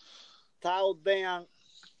 tell Dan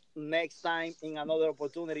next time in another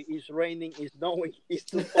opportunity, it's raining, it's snowing, it's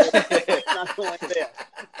too cold. Not going there.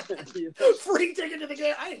 Free ticket to the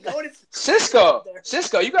game. I didn't go.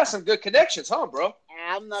 Cisco, you got some good connections, huh, bro?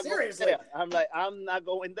 I'm not Seriously. going there. I'm not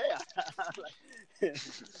going there.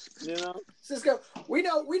 Cisco, we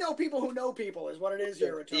know people who know people is what it is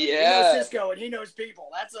here. Yeah. We know Cisco and he knows people.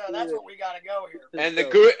 That's what we got to go here. And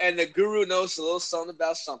the guru knows a little something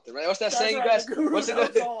about something, right? What's that saying, right. you guys? The guru What's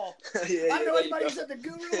knows all. Yeah, I don't know anybody except the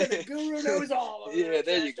guru, and the guru knows all. Yeah,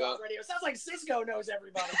 there you go. Radio. Sounds like Cisco knows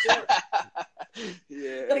everybody too.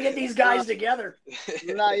 Yeah. Gotta get these guys together.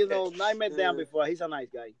 I met Dan before. He's a nice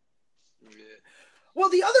guy. Yeah. Well,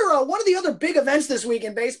 the other one of the other big events this week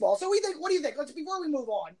in baseball. So what do you think? Before we move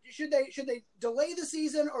on, should they delay the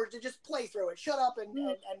season or to just play through it? Shut up and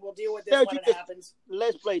we'll deal with this when it happens.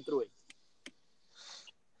 Let's play through it.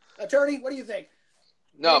 Attorney, what do you think?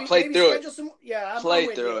 No, play through it. Play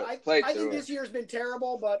through it. I think this year's been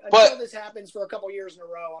terrible, but until this happens for a couple years in a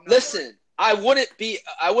row, I'm not listen. I wouldn't be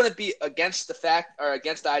against the fact or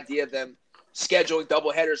against the idea of them scheduling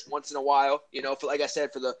doubleheaders once in a while, for, like I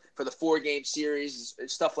said, for the 4-game series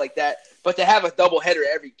and stuff like that. But to have a doubleheader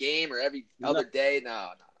every game or every other day, no.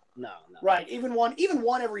 Right, even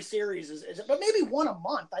one every series is but maybe one a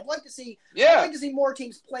month. I'd like to see. Yeah. I'd like to see more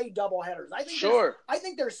teams play doubleheaders. I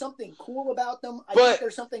think there's something cool about them. I think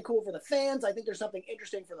there's something cool for the fans. I think there's something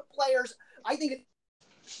interesting for the players. I think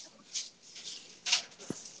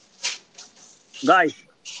Guys.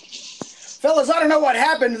 Fellas, I don't know what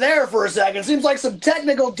happened there for a second. Seems like some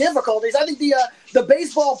technical difficulties. I think the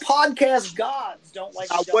baseball podcast gods don't like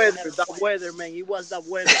the weather, man. It was the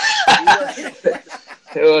weather.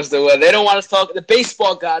 It was the weather. They don't want us talking. The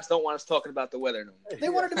baseball gods don't want us talking about the weather no more. They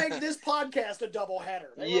wanted to make this podcast a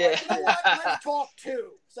doubleheader. Yeah. Like, you know what? Let's talk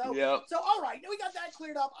too. So all right, we got that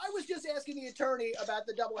cleared up. I was just asking the attorney about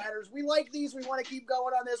the doubleheaders. We like these. We want to keep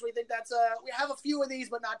going on this. We think that's we have a few of these,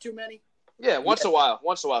 but not too many. Yeah, once in a while.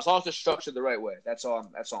 As long as it's structured the right way. That's all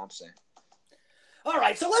I'm saying. All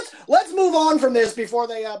right, so let's move on from this before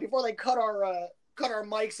they cut our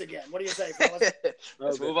mics again. What do you say, fellas?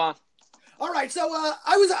 Let's move on. All right, so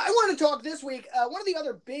I wanted to talk this week. One of the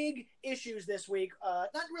other big issues this week,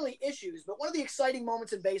 not really issues, but one of the exciting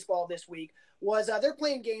moments in baseball this week was they're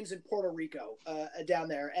playing games in Puerto Rico down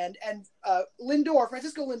there, and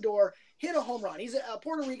Francisco Lindor hit a home run. He's a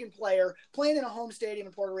Puerto Rican player playing in a home stadium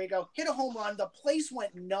in Puerto Rico, hit a home run. The place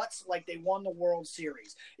went nuts like they won the World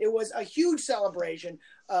Series. It was a huge celebration,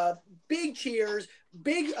 big cheers,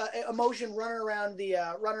 big emotion running around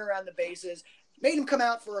the bases. Made him come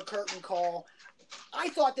out for a curtain call. I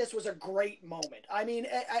thought this was a great moment. I mean,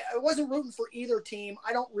 I wasn't rooting for either team.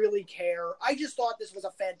 I don't really care. I just thought this was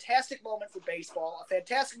a fantastic moment for baseball, a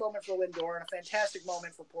fantastic moment for Lindor, and a fantastic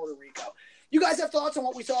moment for Puerto Rico. You guys have thoughts on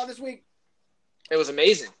what we saw this week? It was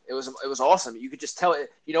amazing. It was awesome. You could just tell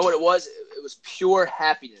it. You know what it was? It was pure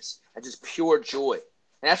happiness and just pure joy.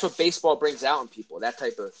 And that's what baseball brings out in people. That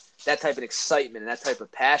type of excitement and that type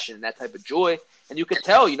of passion and that type of joy. And you could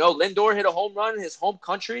tell, Lindor hit a home run in his home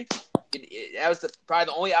country. That was probably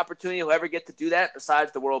the only opportunity he'll ever get to do that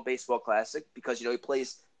besides the World Baseball Classic because, he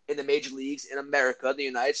plays in the major leagues in America, the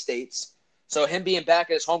United States. So him being back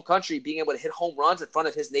in his home country, being able to hit home runs in front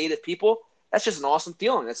of his native people, that's just an awesome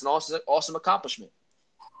feeling. That's an awesome accomplishment.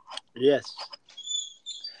 Yes.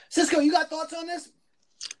 Cisco, you got thoughts on this?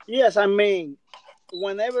 Yes, I mean,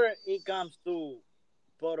 whenever it comes to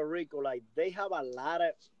Puerto Rico, like, they have a lot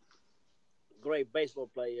of great baseball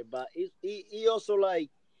players, but he also, like,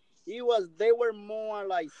 they were more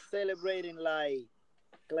like celebrating like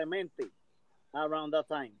Clemente around that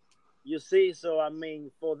time. You see, so I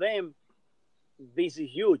mean, for them, this is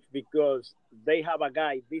huge because they have a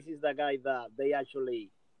guy. This is the guy that they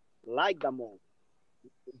actually like the most.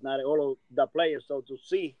 Not all of the players. So to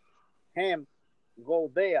see him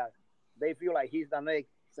go there, they feel like he's the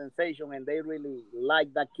next sensation, and they really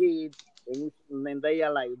like the kid, and they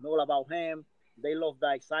are like all about him. They love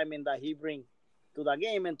the excitement that he brings to the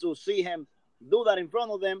game, and to see him do that in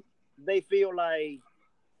front of them, they feel like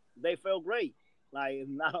they felt great. Like,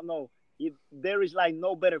 I don't know, there is like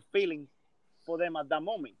no better feeling for them at that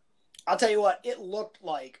moment. I'll tell you what, it looked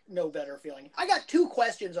like no better feeling. I got two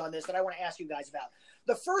questions on this that I want to ask you guys about.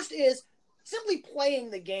 The first is simply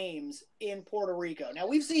playing the games in Puerto Rico. Now,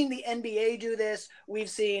 we've seen the NBA do this. We've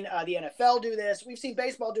seen the NFL do this. We've seen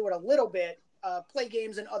baseball do it a little bit, play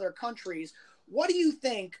games in other countries. What do you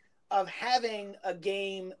think of having a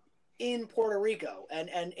game in Puerto Rico and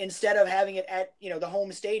instead of having it at, the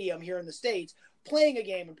home stadium here in the States, playing a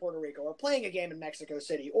game in Puerto Rico or playing a game in Mexico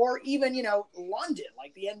City or even, London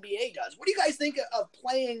like the NBA does? What do you guys think of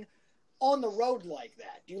playing on the road like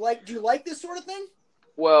that? Do you like this sort of thing?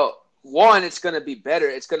 Well, one, it's going to be better.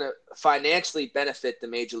 It's going to financially benefit the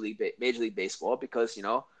Major League Baseball because,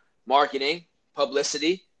 marketing,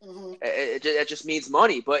 publicity, it just means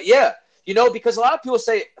money. But yeah, because a lot of people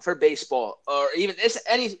say for baseball or even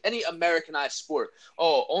any Americanized sport,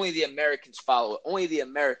 only the Americans follow it. Only the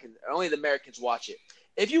Americans watch it.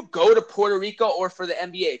 If you go to Puerto Rico or for the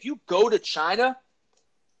NBA, if you go to China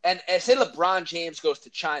and say LeBron James goes to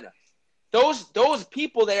China, those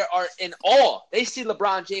people there are in awe. They see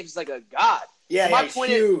LeBron James as like a god. Yeah, so he's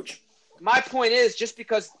huge. My point is, just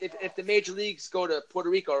because if the major leagues go to Puerto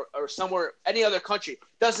Rico or somewhere, any other country,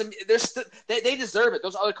 they deserve it.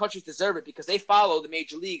 Those other countries deserve it because they follow the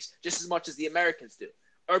major leagues just as much as the Americans do,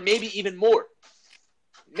 or maybe even more.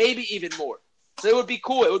 So it would be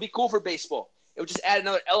cool. It would be cool for baseball. It would just add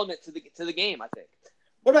another element to the game, I think.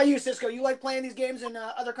 What about you, Cisco? You like playing these games in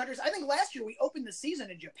other countries? I think last year we opened the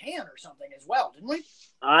season in Japan or something as well, didn't we?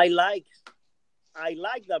 I like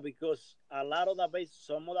that because a lot of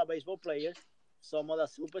some of the baseball players, some of the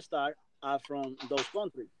superstars are from those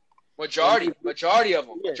countries. Majority of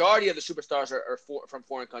them. Yes. Majority of the superstars are from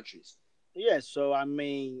foreign countries. Yes, so I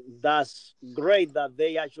mean that's great that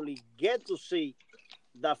they actually get to see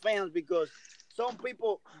the fans because some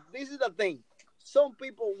people. This is the thing. Some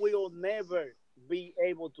people will never be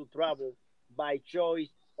able to travel by choice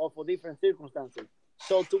or for different circumstances.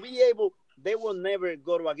 So to be able, they will never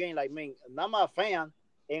go to a game like me. I'm a fan,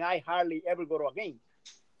 and I hardly ever go to a game.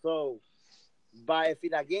 So, if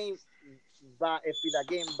it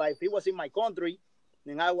was in my country,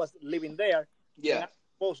 and I was living there, yeah, I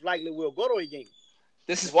most likely will go to a game.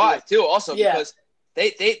 This is why too. Also, because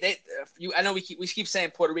I know we keep saying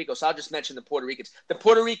Puerto Rico, so I'll just mention the Puerto Ricans. The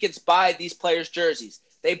Puerto Ricans buy these players' jerseys.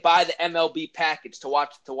 They buy the MLB package to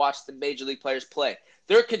watch the major league players play.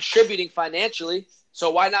 They're contributing financially, so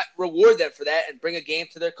why not reward them for that and bring a game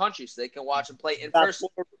to their country so they can watch and play in person?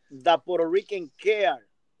 The Puerto Rican care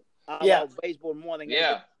about baseball more than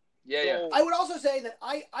anything. Yeah. I would also say that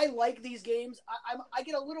I like these games. I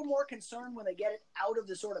get a little more concerned when they get it out of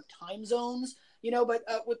the sort of time zones, but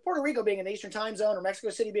with Puerto Rico being in the Eastern time zone or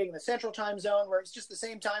Mexico City being in the Central time zone where it's just the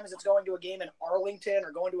same time as it's going to a game in Arlington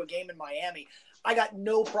or going to a game in Miami, I got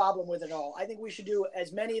no problem with it at all. I think we should do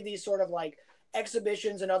as many of these sort of like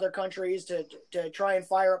exhibitions in other countries to try and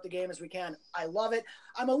fire up the game as we can. I love it.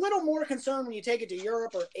 I'm a little more concerned when you take it to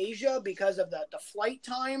Europe or Asia because of the flight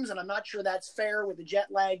times, and I'm not sure that's fair with the jet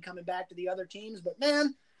lag coming back to the other teams. But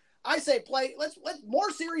man, I say let's more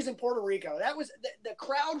series in Puerto Rico. That was the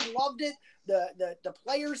crowd loved it. The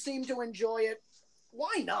players seemed to enjoy it.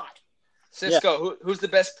 Why not? Cisco, who's the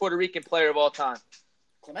best Puerto Rican player of all time?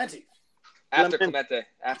 Clemente. After Clemente.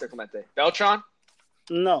 Beltran?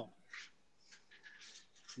 No.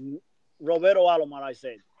 Roberto Alomar, I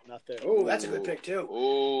said. After. Oh, that's a good pick, too.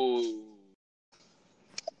 Ooh.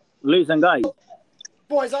 Listen, guys.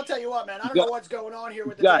 Boys, I'll tell you what, man. I don't know what's going on here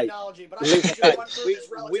with the Guys, technology, but I think we just went through this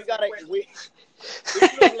relatively quickly.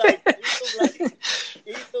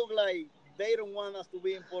 It looked like they don't want us to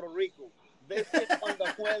be in Puerto Rico. They still want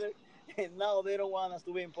the weather, and now they don't want us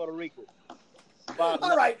to be in Puerto Rico. But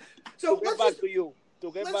all right, so let's get back to you.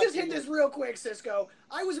 Let's just hit this real quick, Cisco.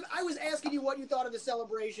 I was asking you what you thought of the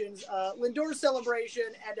celebrations, Lindor's celebration,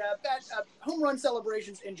 and home run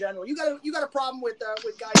celebrations in general. You got a problem with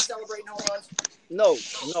guys celebrating home runs? No,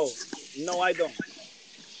 I don't.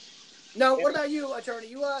 No. What about you, attorney?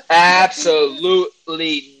 You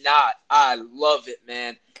Absolutely not. I love it,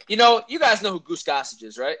 man. You know, you guys know who Goose Gossage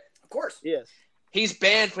is, right? Of course. Yes. He's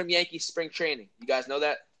banned from Yankee spring training. You guys know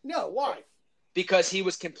that? No. Why? Because he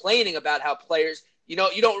was complaining about how players. You know,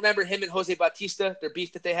 you don't remember him and Jose Bautista, their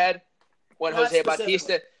beef that they had when Jose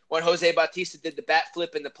Bautista did the bat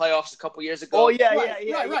flip in the playoffs a couple years ago. Oh yeah.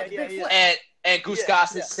 And Goose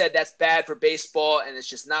Gossage said that's bad for baseball and it's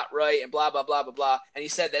just not right and blah blah blah blah blah. And he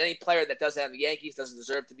said that any player that does that in the Yankees doesn't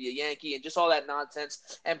deserve to be a Yankee and just all that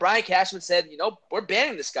nonsense. And Brian Cashman said, you know, we're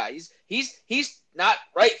banning this guy. He's not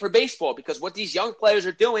right for baseball because what these young players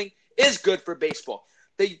are doing is good for baseball.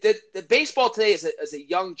 The baseball today is a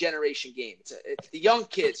young generation game. It's the young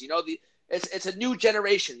kids, you know. It's a new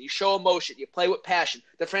generation. You show emotion. You play with passion.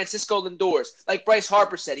 The Francisco Lindors, like Bryce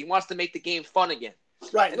Harper said, he wants to make the game fun again.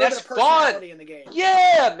 Right, and that's fun. In the game.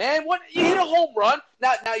 Yeah, man. You hit a home run.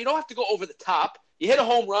 Now you don't have to go over the top. You hit a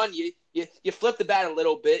home run. You flip the bat a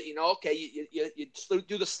little bit. You know, okay. You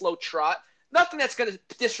do the slow trot. Nothing that's going to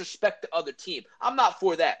disrespect the other team. I'm not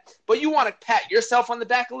for that. But you want to pat yourself on the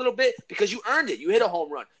back a little bit because you earned it. You hit a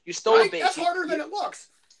home run. You stole a base. That's harder than it looks.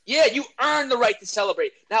 Yeah, you earned the right to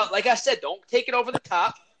celebrate. Now, like I said, don't take it over the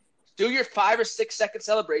top. Do your 5 or 6 second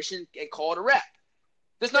celebration and call it a wrap.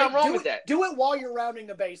 There's nothing wrong with that. Do it while you're rounding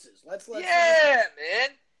the bases. Let's yeah, man.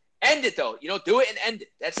 End it though. You know, do it and end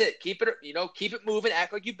it. That's it. Keep it moving.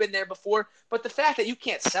 Act like you've been there before. But the fact that you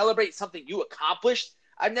can't celebrate something you accomplished,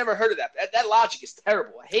 I've never heard of that. That logic is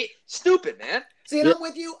terrible. I hate stupid, man. See, and I'm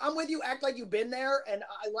with you. Act like you've been there, and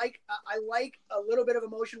I like a little bit of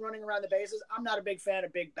emotion running around the bases. I'm not a big fan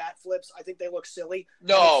of big bat flips. I think they look silly.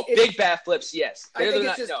 No, big bat flips, yes. I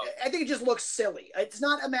think it just looks silly. It's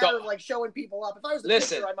not a matter of like showing people up. If I was the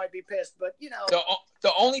pitcher, I might be pissed. But you know,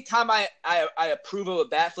 the only time I approve of a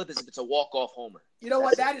bat flip is if it's a walk-off homer. You know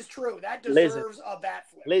what? That is true. That deserves a bat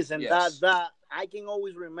flip. Listen, yes. that I can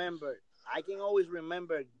always remember.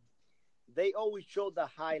 They always show the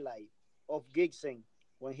highlight of Gibson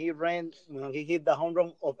when he hit the home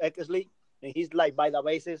run of Eckersley, and he's like by the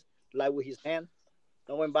bases, like with his hand,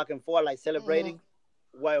 going back and forth, like celebrating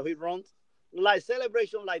while he runs. Like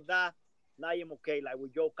celebration like that, now I'm okay. Like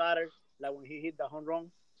with Joe Carter, like when he hit the home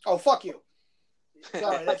run. Oh, fuck you.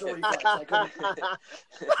 Sorry, that's a reflex.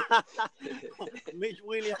 Mitch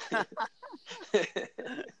Williams.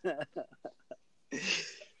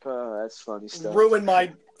 Oh, that's funny stuff. Ruined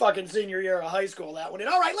my fucking senior year of high school, that one. And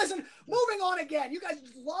all right, listen, moving on again. You guys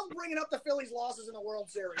love bringing up the Phillies' losses in the World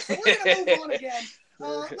Series. So we're going to move on again.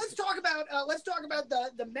 Let's talk about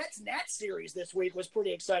the Mets-Nats series this week was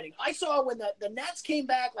pretty exciting. I saw when the Nats came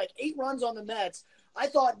back like 8 runs on the Mets, I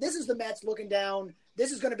thought this is the Mets looking down.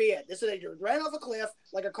 This is going to be it. They ran off a cliff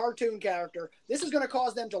like a cartoon character. This is going to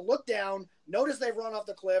cause them to look down, notice they've run off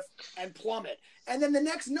the cliff, and plummet. And then the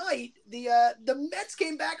next night, the Mets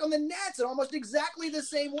came back on the Nats in almost exactly the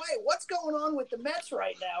same way. What's going on with the Mets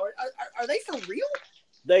right now? Are they for real?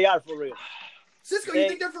 They are for real. Cisco, you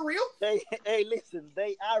think they're for real? Hey, listen,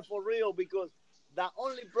 they are for real because the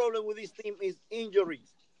only problem with this team is injuries,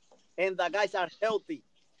 and the guys are healthy.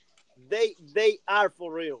 They are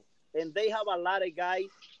for real. And they have a lot of guys,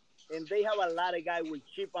 with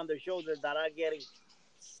chip on their shoulders that are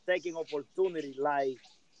taking opportunity, like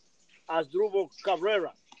Asdrubal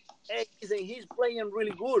Cabrera. Hey, listen, he's playing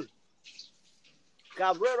really good.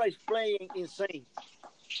 Cabrera is playing insane.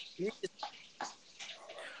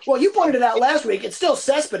 Well, you pointed out last week, it's still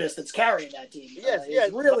Cespedes that's carrying that team. Yes.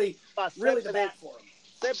 Really Cespedes, the bat for him.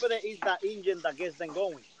 Cespedes is the engine that gets them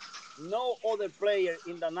going. No other player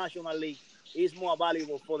in the National League is more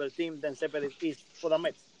valuable for the team than Cespedes is for the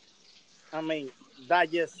Mets. I mean,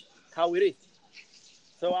 that's just how it is.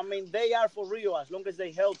 So, I mean, they are for real. As long as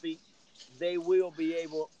they're healthy, they will be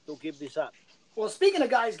able to keep this up. Well, speaking of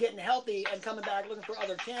guys getting healthy and coming back looking for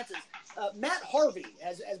other chances, Matt Harvey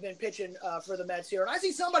has been pitching for the Mets here. And I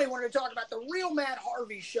see somebody wanted to talk about the real Matt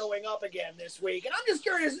Harvey showing up again this week. And I'm just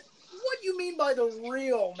curious, what do you mean by the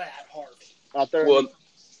real Matt Harvey?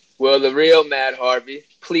 Well, the real Matt Harvey,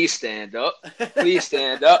 please stand up. Please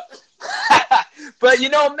stand up. But,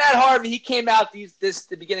 Matt Harvey, he came out the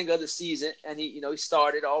beginning of the season, and he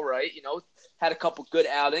started all right, had a couple good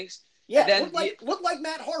outings. Yeah, then looked like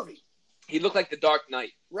Matt Harvey. He looked like the Dark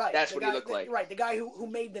Knight. Right. That's what he looked like. Right, the guy who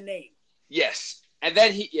made the name. Yes. And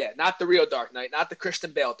then not the real Dark Knight, not the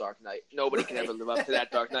Christian Bale Dark Knight. Nobody can ever live up to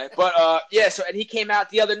that Dark Knight. But, and he came out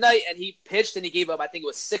the other night, and he pitched, and he gave up, I think it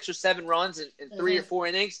was 6 or 7 runs in 3 or 4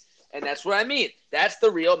 innings. And that's what I mean. That's the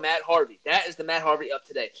real Matt Harvey. That is the Matt Harvey of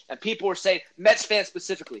today. And people were saying, Mets fans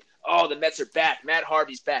specifically, oh, the Mets are back. Matt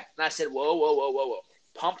Harvey's back. And I said, whoa.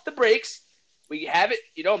 Pump the brakes. We have it.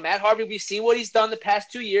 Matt Harvey, we've seen what he's done the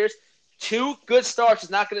past 2 years. 2 good starts is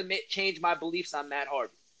not going to change my beliefs on Matt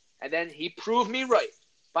Harvey. And then he proved me right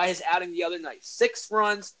by his outing the other night. 6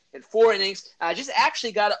 runs in 4 innings. And I just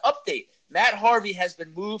actually got an update. Matt Harvey has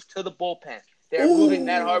been moved to the bullpen. They're moving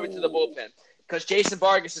Matt Harvey to the bullpen. Because Jason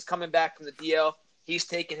Vargas is coming back from the DL. He's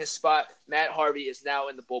taking his spot. Matt Harvey is now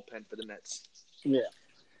in the bullpen for the Mets. Yeah.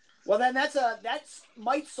 Well, then that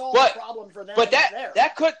might solve the problem for them. But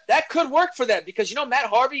that could work for them because Matt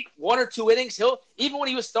Harvey, 1 or 2 innings, even when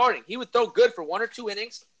he was starting, he would throw good for 1 or 2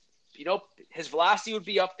 innings. His velocity would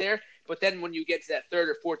be up there. But then when you get to that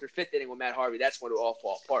 3rd or 4th or 5th inning with Matt Harvey, that's when it will all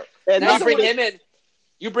fall apart. And now you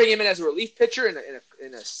bring him in as a relief pitcher in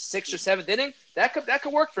a 6th or 7th inning. That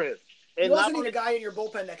could work for him. You also need a guy in your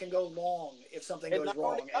bullpen that can go long if something goes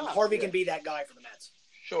wrong, and Harvey can be that guy for the Mets.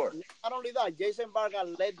 Sure. Not only that, Jason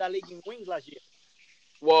Vargas led the league in wins last year.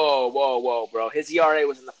 Whoa, bro. His ERA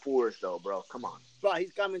was in the 4s, though, bro. Come on. But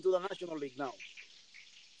he's coming to the National League now.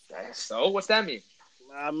 So what's that mean?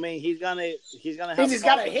 I mean, he's gonna have. He's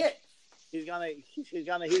got to hit. He's gonna hit. He's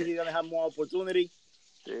gonna have more opportunity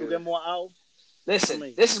to get more out. Listen,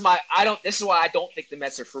 this is why I don't think the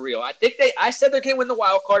Mets are for real. I said they can win the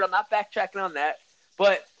wild card. I'm not backtracking on that.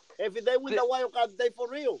 But if they win the wild card, they for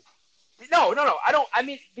real. No. I don't. I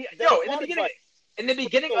mean, in the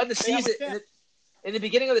beginning of the season, in the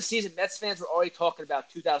beginning of the season, Mets fans were already talking about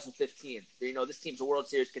 2015. This team's a World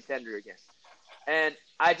Series contender again. And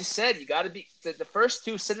I just said you got to be the first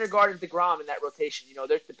 2, Syndergaard and DeGrom in that rotation.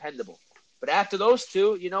 They're dependable. But after those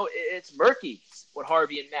 2, it's murky with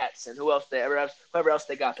Harvey and Matz and whoever else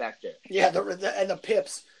they got back there. Yeah, and the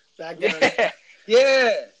Pips back there.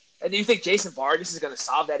 Yeah. And do you think Jason Vargas is going to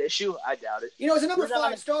solve that issue? I doubt it. As a number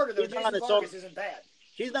 5 starter, though, Jason Vargas isn't bad.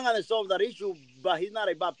 He's not going to solve that issue, but he's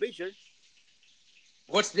not a bad pitcher.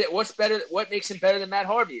 What's better? What makes him better than Matt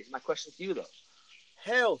Harvey? Is my question to you, though.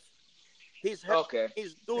 Health. He's okay.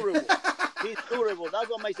 He's durable. He's durable. That's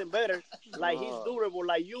what makes him better. Like he's durable.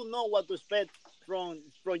 Like what to expect from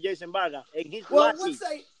Jason Vargas, and he's lucky.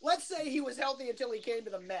 Let's say he was healthy until he came to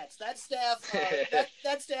the Mets. That staff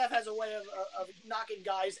that staff has a way of knocking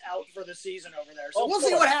guys out for the season over there. So we'll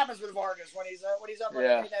see what happens with Vargas when he's up in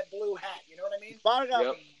that blue hat. You know what I mean?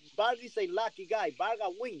 Vargas is a lucky guy. Vargas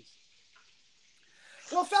wins.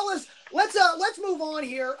 Well, fellas, let's move on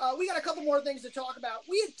here. We got a couple more things to talk about.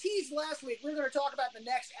 We had teased last week we were going to talk about the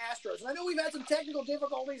next Astros, and I know we've had some technical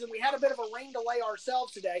difficulties, and we had a bit of a rain delay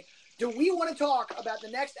ourselves today. Do we want to talk about the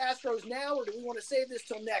next Astros now, or do we want to save this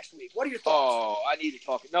till next week? What are your thoughts? Oh, I need to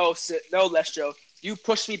talk. No, Lestro. You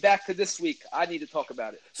pushed me back to this week. I need to talk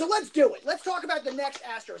about it. So let's do it. Let's talk about the next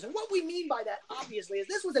Astros. And what we mean by that, obviously, is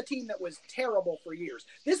this was a team that was terrible for years.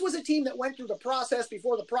 This was a team that went through the process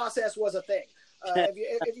before the process was a thing.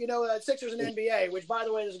 If you know Sixers and NBA, which, by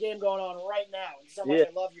the way, there's a game going on right now. And so much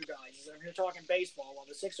I love you guys. I'm here talking baseball while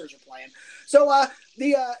the Sixers are playing. So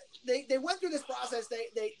they went through this process.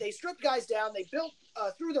 They stripped guys down. They built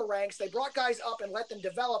through the ranks. They brought guys up and let them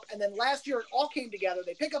develop. And then last year, it all came together.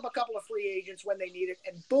 They pick up a couple of free agents when they need it.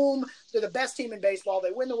 And boom, they're the best team in baseball. They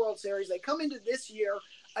win the World Series. They come into this year,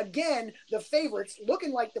 again, the favorites,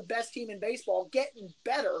 looking like the best team in baseball, getting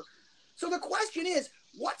better. So the question is,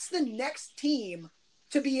 what's the next team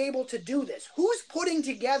to be able to do this? Who's putting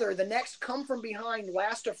together the next come from behind,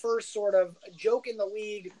 last to first sort of joke in the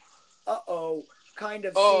league, kind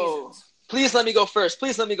of seasons? Please let me go first.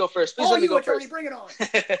 Please let me go first. Bring it on.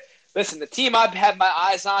 Listen, the team I've had my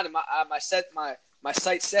eyes on and my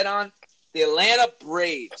sights set on, the Atlanta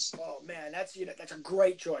Braves. Oh man, that's a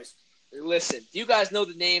great choice. Listen, do you guys know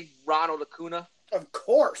the name Ronald Acuna? Of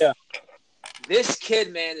course. Yeah. This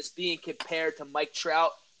kid, man, is being compared to Mike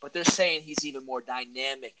Trout, but they're saying he's even more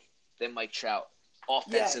dynamic than Mike Trout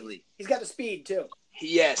offensively. Yeah, he's got the speed, too.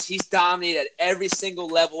 Yes, he's dominated at every single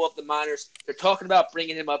level of the minors. They're talking about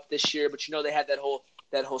bringing him up this year, but they had that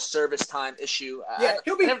whole service time issue. Yeah,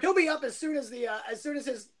 he'll be up as soon as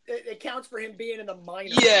it counts for him being in the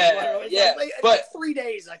minors. Yeah. But 3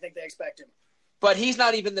 days, I think they expect him. But he's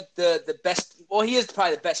not even the best. Well, he is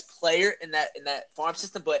probably the best player in that farm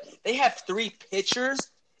system. But they have 3 pitchers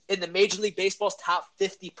in the Major League Baseball's top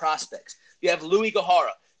 50 prospects. You have Louis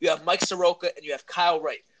Gohara, you have Mike Soroka, and you have Kyle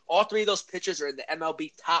Wright. All 3 of those pitchers are in the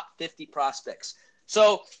MLB top 50 prospects.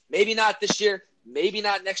 So maybe not this year, maybe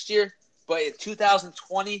not next year, but in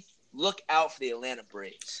 2020, look out for the Atlanta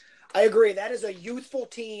Braves. I agree. That is a youthful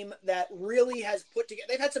team that really has put together.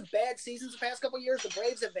 They've had some bad seasons the past couple of years. The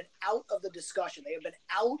Braves have been out of the discussion. They have been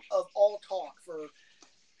out of all talk for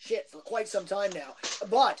quite some time now.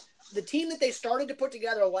 But the team that they started to put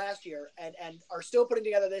together last year and are still putting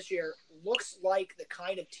together this year looks like the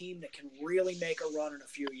kind of team that can really make a run in a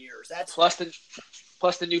few years. That's plus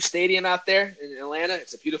the new stadium out there in Atlanta.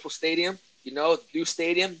 It's a beautiful stadium. New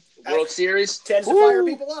stadium, World Series. Tends to fire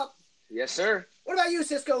people up. Yes, sir. What about you,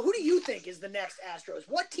 Cisco? Who do you think is the next Astros?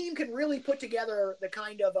 What team can really put together the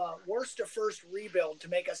kind of worst to first rebuild to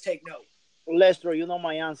make us take note? Lester, you know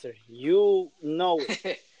my answer. You know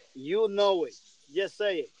it. You know it. Just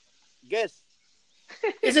say it. Guess.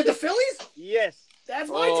 Is it the Phillies? Yes. That's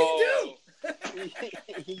my team too.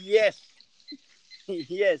 Yes.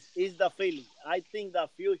 Yes, it's the Phillies. I think the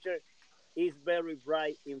future is very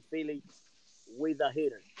bright in Philly with the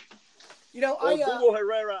hitter. Odubel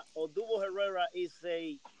Herrera is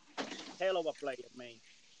a hell of a player, man.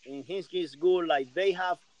 And Hinske is good. Like they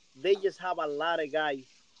just have a lot of guys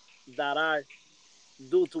that are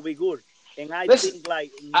due to be good. And I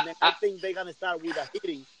think they're gonna start with the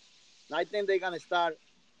hitting. I think they're gonna start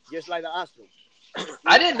just like the Astros.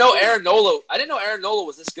 I didn't know Aaron Nola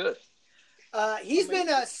was this good. He's been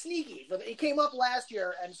sneaky. He came up last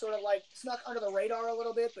year and sort of like snuck under the radar a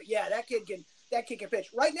little bit. But yeah, that kid can pitch.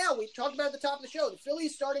 Right now, we talked about at the top of the show, the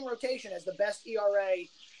Phillies starting rotation has the best ERA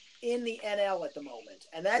in the NL at the moment.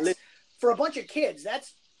 And that's, for a bunch of kids,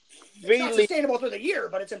 it's not sustainable through the year,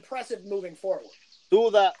 but it's impressive moving forward.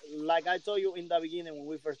 Like I told you in the beginning when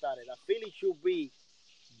we first started, the Phillies should be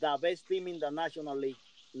the best team in the National League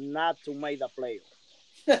not to make the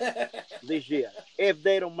playoffs this year. If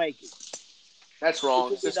they don't make it. That's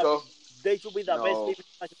wrong, Cisco. They should be the best team in the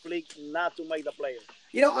National League not to make the playoffs.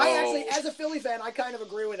 I actually, as a Philly fan, I kind of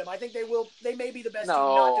agree with him. I think they may be the best team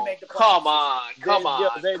not to make the playoffs. Come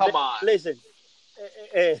on. Listen.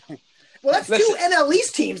 Well, that's 2 NL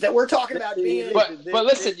East teams that we're talking about being. But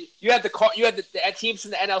listen, you had the teams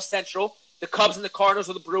from the NL Central, the Cubs and the Cardinals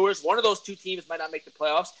or the Brewers. One of those 2 teams might not make the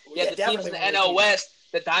playoffs. You had the teams in the NL West,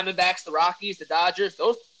 the Diamondbacks, the Rockies, the Dodgers.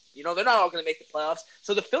 Those, they're not all going to make the playoffs.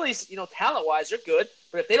 So the Phillies, talent-wise, they're good.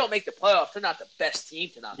 But if they don't make the playoffs, they're not the best team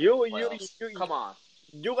to not make the playoffs. Come on.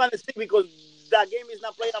 You're going to see because that game is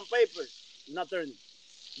not played on paper, not turning.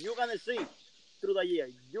 You're going to see through the year.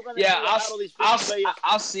 You're going to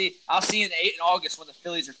see I'll see in August when the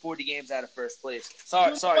Phillies are 40 games out of first place.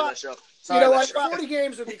 Sorry, Lester. You know what? 40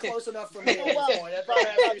 games would be close enough for me at this point.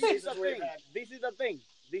 This is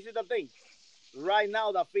the thing. Right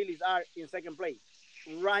now, the Phillies are in second place.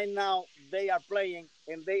 Right now, they are playing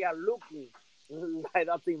and they are looking like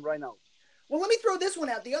that team right now. Well, let me throw this one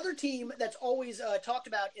out. The other team that's always talked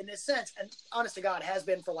about in this sense, and honest to God has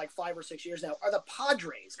been for like 5 or 6 years now, are the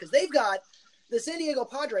Padres. Because the San Diego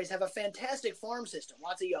Padres have a fantastic farm system.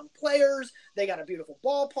 Lots of young players. They got a beautiful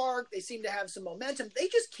ballpark. They seem to have some momentum. They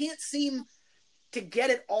just can't seem to get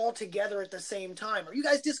it all together at the same time. Are you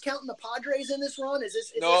guys discounting the Padres in this run?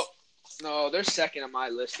 No, they're second on my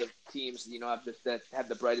list of teams, that have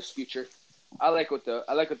the brightest future. I like what the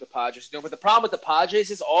Padres do. But the problem with the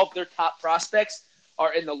Padres is all of their top prospects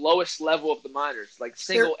are in the lowest level of the minors, like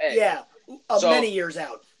single A. Yeah, many years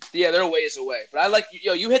out. Yeah, they're ways away. But I like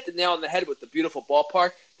you hit the nail on the head with the beautiful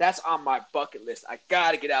ballpark. That's on my bucket list. I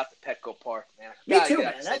gotta get out to Petco Park, man. Me too,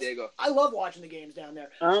 man. I love watching the games down there.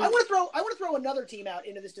 I want to throw another team out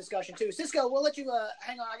into this discussion too. Cisco, we'll let you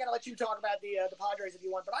hang on. I gotta let you talk about the Padres if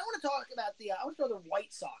you want, but I want to talk about I want to throw the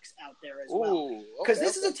White Sox out there as well because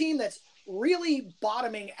this is a team that's really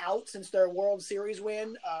bottoming out since their World Series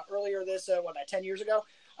win earlier this about 10 years ago.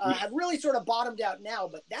 Have really sort of bottomed out now,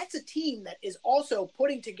 but that's a team that is also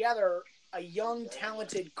putting together a young,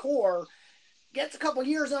 talented core. Gets a couple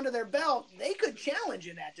years under their belt, they could challenge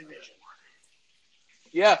in that division.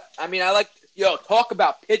 Yeah, I mean, talk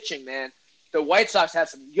about pitching, man. The White Sox have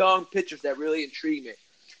some young pitchers that really intrigue me.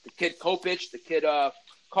 The kid Kopech, the kid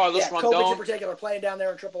Carlos Rondon. Kopech in particular, playing down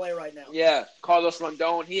there in AAA right now. Yeah, Carlos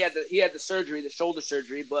Rondon. He had the surgery, the shoulder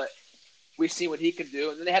surgery, but We've seen what he can do.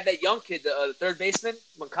 And then they have that young kid, the third baseman,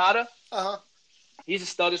 Moncada. Uh-huh. He's a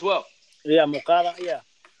stud as well. Yeah, Moncada, yeah.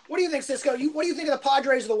 What do you think, Cisco? What do you think of the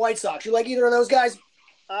Padres or the White Sox? You like either of those guys?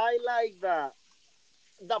 I like the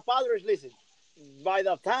Padres. Listen, by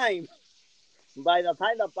the time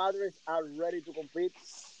the Padres are ready to compete,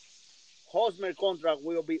 Hosmer contract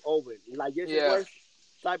will be over. Like Jason Worth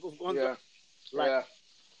type of contract. Yeah.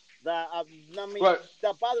 The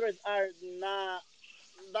Padres are not.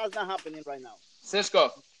 That's not happening right now. Cisco,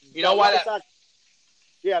 you know why that?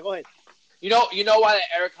 Yeah, go ahead. You know why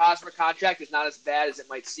the Eric Hosmer contract is not as bad as it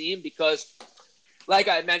might seem? Because, like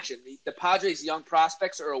I mentioned, the Padres' young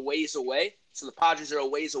prospects are a ways away. So the Padres are a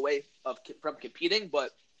ways away from competing.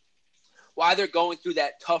 But while they're going through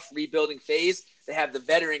that tough rebuilding phase, they have the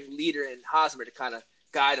veteran leader in Hosmer to kind of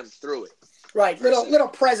guide them through it. Right, little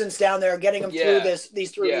presence down there, getting them through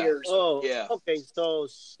these 3 years. Oh, yeah. Okay, so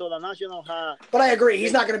the National have. But I agree,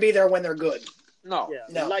 he's not going to be there when they're good. No.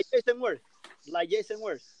 Like Jason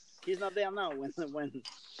Worth. He's not there now. When.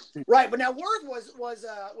 Right, but now Worth was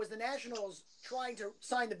the Nationals trying to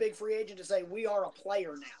sign the big free agent to say we are a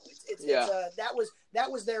player now.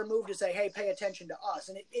 That was their move to say, hey, pay attention to us,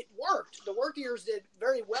 and it worked. The work years did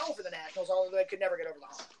very well for the Nationals, although they could never get over the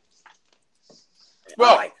hump.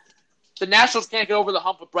 Well, the Nationals can't get over the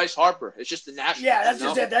hump with Bryce Harper. It's just the Nationals. Yeah, that's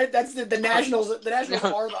just it. That's the Nationals. The Nationals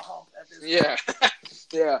are the hump. At this point.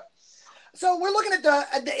 Yeah. So we're looking at the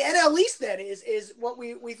NL East then is what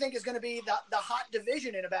we think is going to be the hot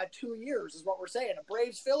division in about 2 years is what we're saying. A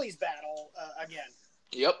Braves-Phillies battle again.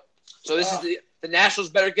 Yep. So this is the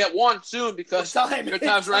Nationals better get one soon because your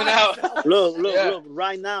time's running out. Look,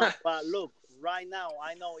 right now,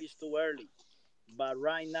 I know it's too early, but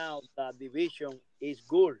right now the division is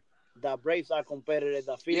good. The Braves are competitive.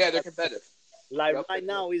 The Phillies they're competitive. Right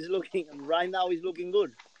now it's looking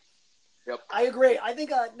good. Yep. I agree. I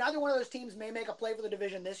think neither one of those teams may make a play for the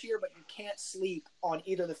division this year, but you can't sleep on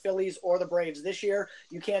either the Phillies or the Braves this year.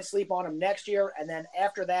 You can't sleep on them next year, and then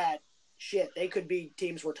after that, they could be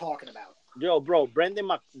teams we're talking about. Yo, bro, Brendan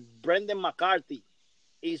McCarthy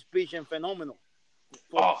is pitching phenomenal.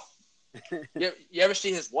 Oh, you ever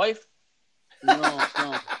see his wife? No.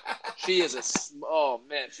 She is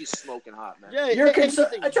she's smoking hot, man. Yeah,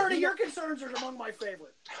 Attorney, your concerns are among my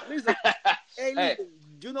favorite. Listen, listen.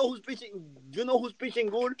 You know who's pitching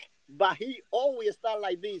good? But he always start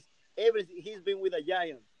like this. He's been with the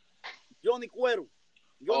Giants. Johnny Cuero.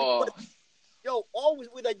 Yo, always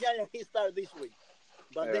with the Giants. He started this week,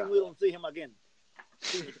 but then we don't see him again.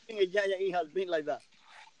 Since being a Giant, he has been like that.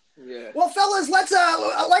 Yeah. Well, fellas, let's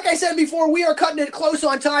like I said before, we are cutting it close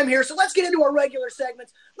on time here, so let's get into our regular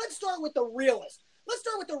segments. Let's start with the realist. Let's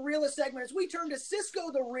start with the realist segment as we turn to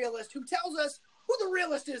Cisco the realist, who tells us who the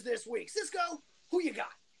realist is this week. Cisco, who you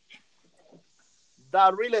got?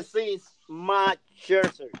 The realist is Matt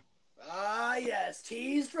Scherzer. Ah, yes,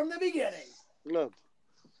 teased from the beginning. Look,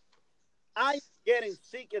 I'm getting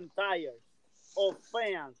sick and tired of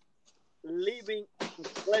fans leaving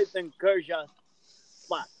Clayton Kershaw's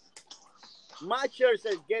spot. Matt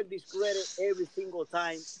Scherzer gets discredit every single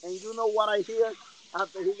time. And you know what I hear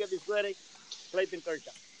after he gets discredit? Clayton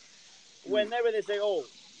Kershaw. Whenever they say, oh,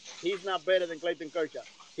 he's not better than Clayton Kershaw.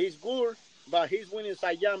 He's good, but he's winning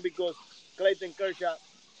Cy Young because Clayton Kershaw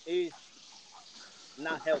is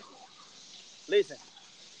not healthy. Listen,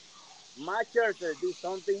 Matt Scherzer did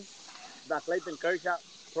something that Clayton Kershaw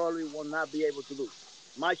probably will not be able to do.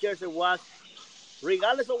 Matt Scherzer was,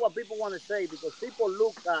 regardless of what people want to say, because people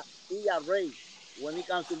look at ERA when it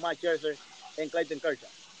comes to Matt Scherzer and Clayton Kershaw.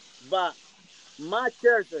 But Matt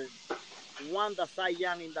Scherzer won the Cy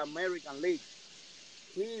Young in the American League.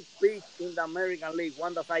 He pitched in the American League,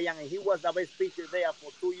 won the Cy Young, and he was the best pitcher there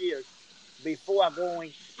for 2 years before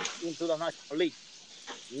going into the National League.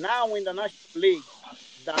 Now in the National League,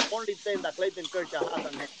 the only thing that Clayton Kershaw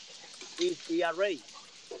has is ERA.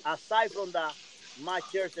 Aside from that, Matt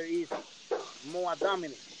Scherzer is more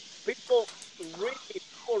dominant. People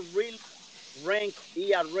really rank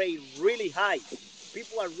ERA really high.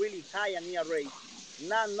 People are really high on ERA,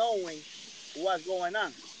 not knowing what's going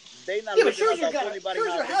on. They not looking at the opponent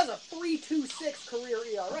Scherzer has a 3.26 career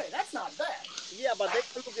ERA. That's not bad. Yeah, but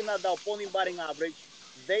they're looking at the opponent batting average.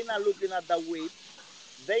 They're not looking at the whip.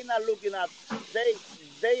 They're not looking at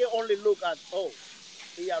they only look at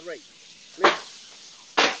ERA. Listen,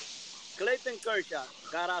 Clayton Kershaw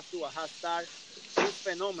got off to a hot start. He's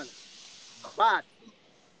phenomenal. But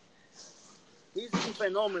he's been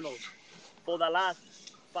phenomenal for the last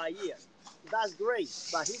 5 years. That's great.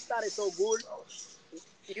 But he started so good.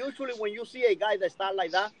 Usually when you see a guy that starts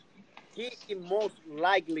like that, he is most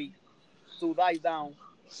likely to die down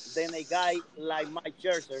than a guy like Mike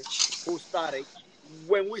Scherzer who started.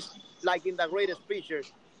 When we, like in the greatest picture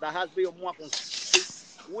that has been more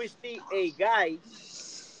consistent, we see a guy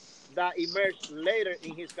that emerged later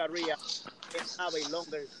in his career and have a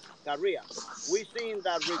longer career. We've seen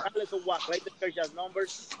that regardless of what Clayton Kershaw's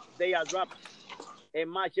numbers, they are dropping. And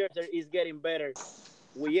Max Scherzer is getting better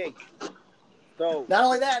with age. So not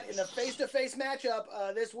only that, in the face-to-face matchup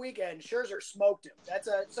this weekend, Scherzer smoked him.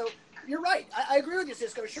 So you're right. I agree with you,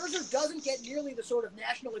 Cisco. Scherzer doesn't get nearly the sort of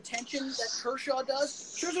national attention that Kershaw does.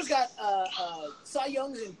 Scherzer's got Cy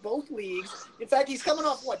Youngs in both leagues. In fact, he's coming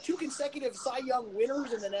off, 2 consecutive Cy Young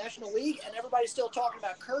winners in the National League, and everybody's still talking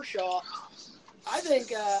about Kershaw. I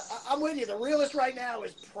think I'm with you. The realist right now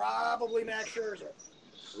is probably Max Scherzer.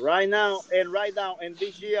 Right now, and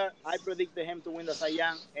this year, I predicted him to win the Cy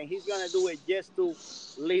Young, and he's gonna do it just to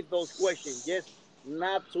leave those questions, just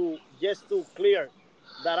to clear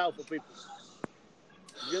that out for people.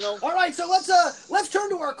 All right, so let's turn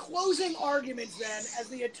to our closing arguments then. As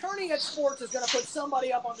the attorney at sports is going to put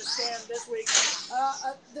somebody up on the stand this week,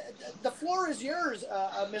 the floor is yours,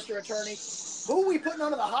 Mr. Attorney. Who are we putting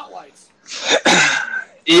under the hot lights?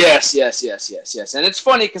 Yes. And it's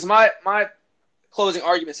funny because my closing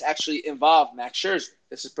arguments actually involve Max Scherzer.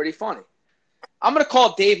 This is pretty funny. I'm going to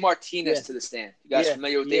call Dave Martinez to the stand. You guys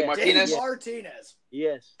familiar with Dave Martinez? Dave Martinez.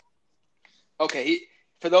 Yes. Okay.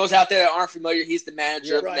 For those out there that aren't familiar, he's the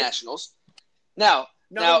manager of the Nationals. Now,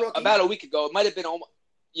 about a week ago, it might have been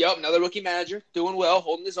another rookie manager, doing well,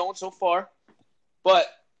 holding his own so far. But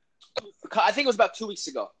I think it was about 2 weeks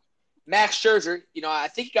ago. Max Scherzer, I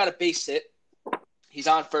think he got a base hit. He's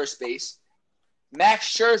on first base.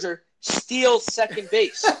 Max Scherzer steals second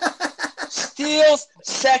base. Steals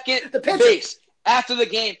second base after the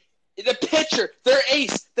game. The pitcher, their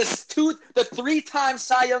ace, the 3-time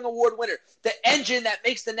Cy Young Award winner, the engine that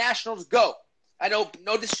makes the Nationals go. I know,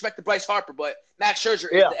 no disrespect to Bryce Harper, but Max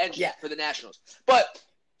Scherzer is the engine for the Nationals. But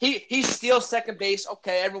he steals second base.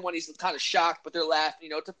 Okay, everyone is kind of shocked, but they're laughing.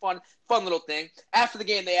 It's a fun little thing. After the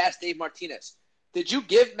game, they asked Dave Martinez, "Did you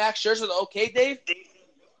give Max Scherzer the okay, Dave?"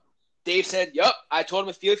 Dave said, "Yup. I told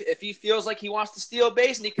him if he feels like he wants to steal a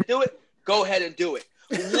base and he can do it, go ahead and do it."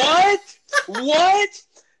 What?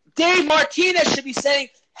 Dave Martinez should be saying,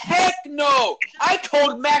 "Heck no. I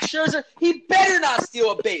told Max Scherzer he better not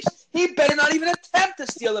steal a base. He better not even attempt to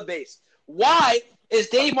steal a base." Why is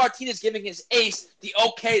Dave Martinez giving his ace the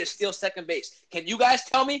okay to steal second base? Can you guys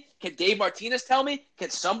tell me? Can Dave Martinez tell me? Can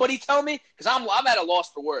somebody tell me? Because I'm at a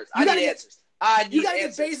loss for words. I need answers. You got to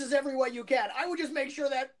get bases every way you can. I would just make sure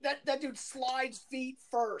that dude slides feet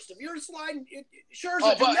first. If you're sliding,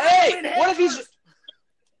 Scherzer,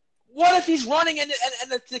 what if he's running and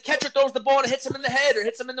the catcher throws the ball and hits him in the head or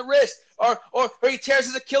hits him in the wrist or he tears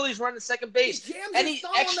his Achilles running second base? He jams his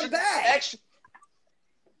thumb on the back.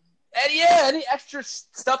 Any extra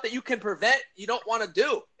stuff that you can prevent, you don't want to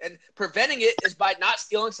do. And preventing it is by not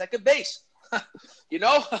stealing second base.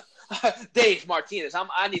 Dave Martinez,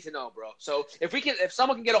 I need to know, bro. So if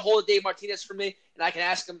someone can get a hold of Dave Martinez for me and I can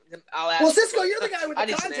ask him, I'll ask. Well, Cisco, you're the guy with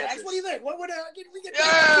the contacts. What do you think? What would can we get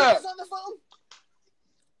Martinez on the phone?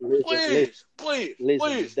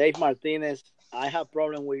 Please, Dave Martinez. I have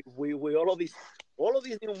problem with all of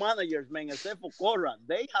these new managers, man. Except for Cora,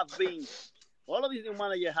 all of these new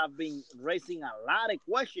managers have been raising a lot of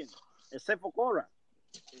questions. Except for Cora,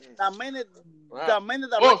 the minute the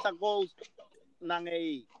Resta goes on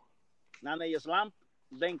a slump,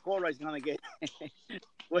 then Cora is gonna get.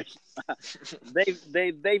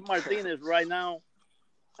 Dave Martinez right now.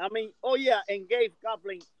 I mean, and Gabe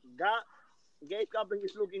Kapler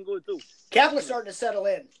is looking good too. Kapler's starting to settle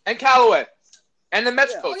in, and Callaway, and the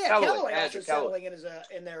Mets coach. Callaway actually settling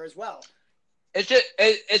in there as well. It's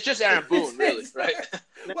just Aaron Boone, really, right?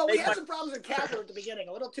 Well, we had some problems with Kapler at the beginning.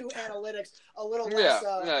 A little too analytics, a little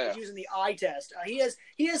less using the eye test. He has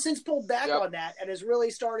since pulled back on that and has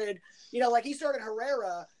really started. He started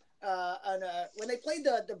Herrera when they played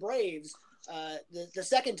the Braves. The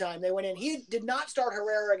second time they went in, he did not start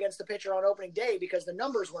Herrera against the pitcher on opening day because the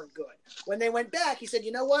numbers weren't good. When they went back, he said,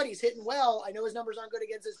 "You know what? He's hitting well. I know his numbers aren't good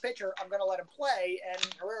against this pitcher. I'm going to let him play," and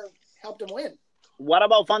Herrera helped him win. What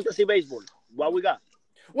about fantasy baseball? What we got?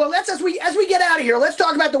 Well, let's as we get out of here, let's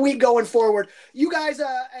talk about the week going forward. You guys,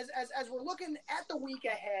 as we're looking at the week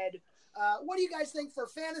ahead, what do you guys think for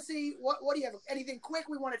fantasy? What do you have? Anything quick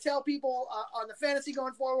we want to tell people on the fantasy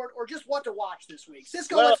going forward, or just what to watch this week?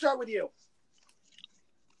 Cisco, let's start with you.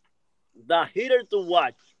 The hitter to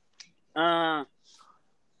watch, Joan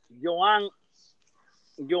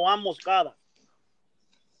Moscada.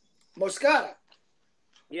 Moscada.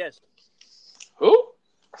 Yes. Who?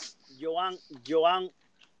 Joan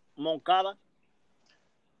Moncada.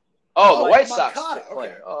 Oh, the White Moncada, Sox okay.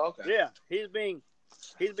 player. Oh, okay. Yeah, he's been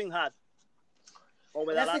hot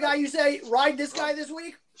over That's the guy you say ride this guy this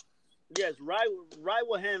week? Yes, right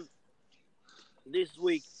with him this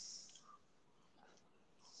week.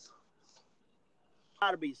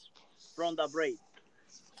 Arby's from the Braves.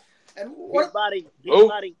 And what? His body,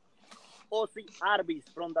 Ozzie Arby's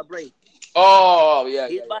from the Braves. Oh, yeah.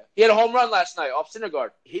 He had a home run last night off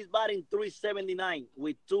Syndergaard. He's batting .379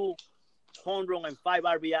 with 2 home runs and 5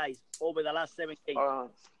 RBIs over the last 7 games.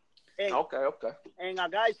 Okay. And a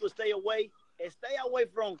guy to stay away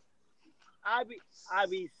from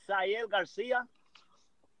Abisael Garcia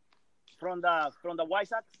from the White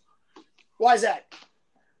Sox. Why is that?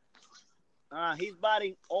 He's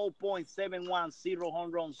batting 0.71, 0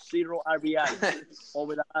 home runs, 0 RBI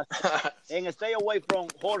over the last. And stay away from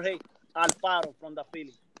Jorge Alfaro from the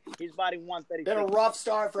Phillies. He's batting 136. Been a rough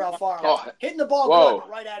start for Alfaro. Oh, hitting the ball good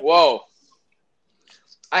right at him. Whoa.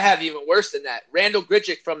 I have even worse than that. Randall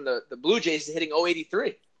Grichuk from the Blue Jays is hitting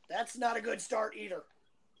 083. That's not a good start either.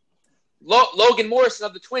 Logan Morrison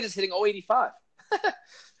of the Twins is hitting 085.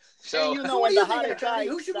 So, and what do you think, Tony?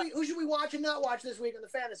 Who should we watch and not watch this week in the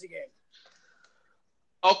fantasy game?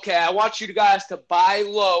 Okay, I want you guys to buy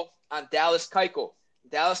low on Dallas Keuchel.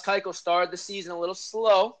 Dallas Keuchel started the season a little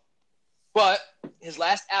slow, but his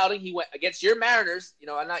last outing, he went against your Mariners. You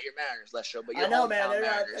know, not your Mariners, Lestro, but your man. They're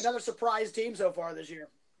Mariners. Another surprise team so far this year.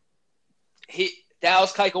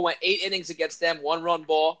 Dallas Keuchel went 8 innings against them, 1-run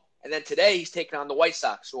ball, and then today he's taking on the White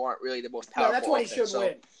Sox, who aren't really the most powerful. No, that's why he should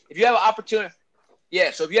win. If you have an opportunity,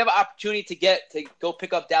 to go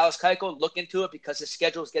pick up Dallas Keuchel, look into it because his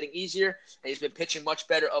schedule is getting easier and he's been pitching much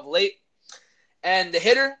better of late. And the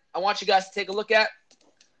hitter, I want you guys to take a look at.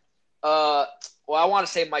 I want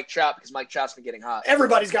to say Mike Trout because Mike Trout's been getting hot.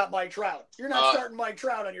 Everybody's got Mike Trout. You're not starting Mike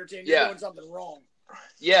Trout on your team. You're doing something wrong.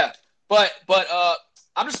 Yeah, but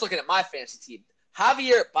I'm just looking at my fantasy team.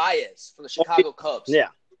 Javier Baez from the Chicago Cubs. Yeah.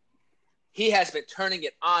 He has been turning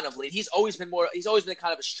it on of late. He's always been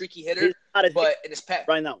kind of a streaky hitter, but in his past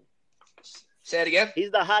right now. Say it again.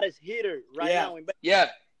 He's the hottest hitter now. Yep.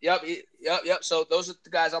 So those are the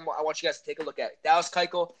guys I want you guys to take a look at: Dallas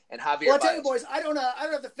Keuchel and Javier. Well, I'll tell Baez. you, boys, I don't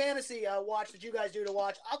have the fantasy watch that you guys do to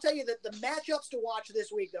watch. I'll tell you that the matchups to watch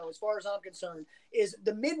this week, though, as far as I'm concerned, is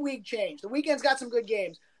the midweek change. The weekend's got some good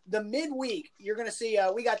games. The midweek, you're going to see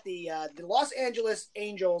we got the Los Angeles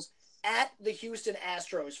Angels at the Houston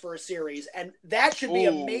Astros for a series, and that should be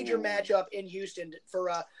a major matchup in Houston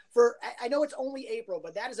for I know it's only April,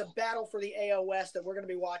 but that is a battle for the AL West that we're going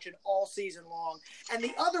to be watching all season long. And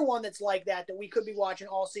the other one that's like that we could be watching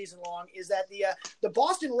all season long is that the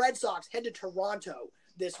Boston Red Sox head to Toronto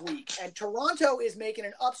this week, and Toronto is making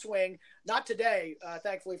an upswing. Not today,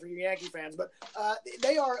 thankfully for you Yankee fans, but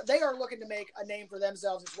they are looking to make a name for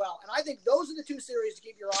themselves as well. And I think those are the two series to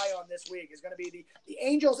keep your eye on this week. Is going to be the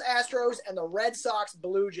Angels Astros and the Red Sox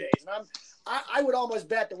Blue Jays. And I would almost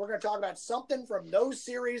bet that we're going to talk about something from those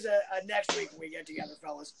series next week when we get together,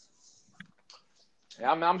 fellas.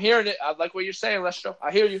 Yeah, I'm hearing it. I like what you're saying, Lestro.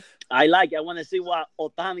 I hear you. I want to see what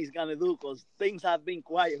Ohtani's going to do because things have been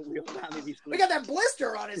quiet with Ohtani this week. We got that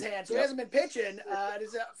blister on his hand, so he hasn't been pitching.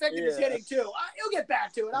 It's affecting his hitting, too. He'll get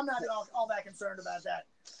back to it. I'm not all that concerned about that.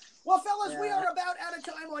 Well, fellas, we are about out of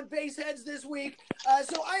time on Baseheads this week.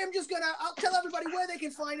 So I am just going to – I'll tell everybody where they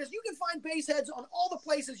can find us. You can find Baseheads on all the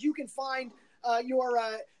places you can find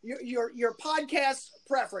your podcast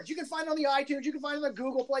preference. You can find it on the iTunes. You can find it on the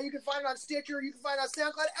Google Play. You can find it on Stitcher. You can find it on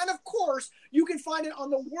SoundCloud. And, of course, you can find it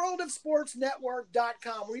on the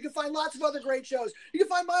worldofsportsnetwork.com, where you can find lots of other great shows. You can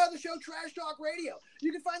find my other show, Trash Talk Radio.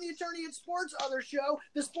 You can find the Attorney at Sports other show,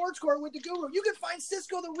 The Sports Court with the Guru. You can find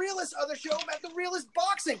Cisco the Realist other show about the Realist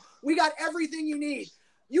Boxing. We got everything you need.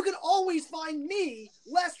 You can always find me,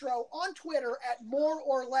 Lestro, on Twitter at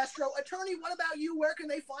 @MoreOrLestro. Attorney, what about you? Where can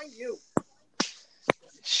they find you?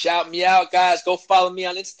 Shout me out, guys. Go follow me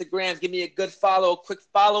on Instagram. Give me a good follow, a quick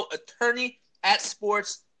follow. Attorney at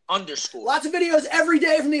Sports _. Lots of videos every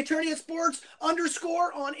day from the Attorney at Sports _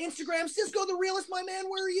 on Instagram. Cisco the Realist, my man,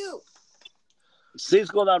 where are you?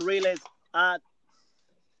 Cisco the Realist at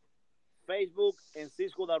Facebook and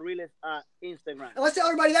Cisco the Realist at Instagram. And let's tell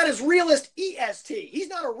everybody that is Realist EST. He's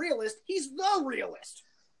not a realist. He's the realist.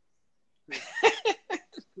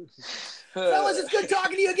 Fellas, it's good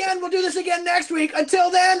talking to you again. We'll do this again next week. Until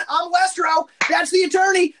then, I'm Lestro. That's the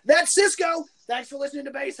Attorney. That's Cisco. Thanks for listening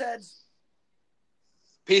to Baseheads.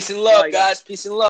 Peace and love, guys. Peace and love.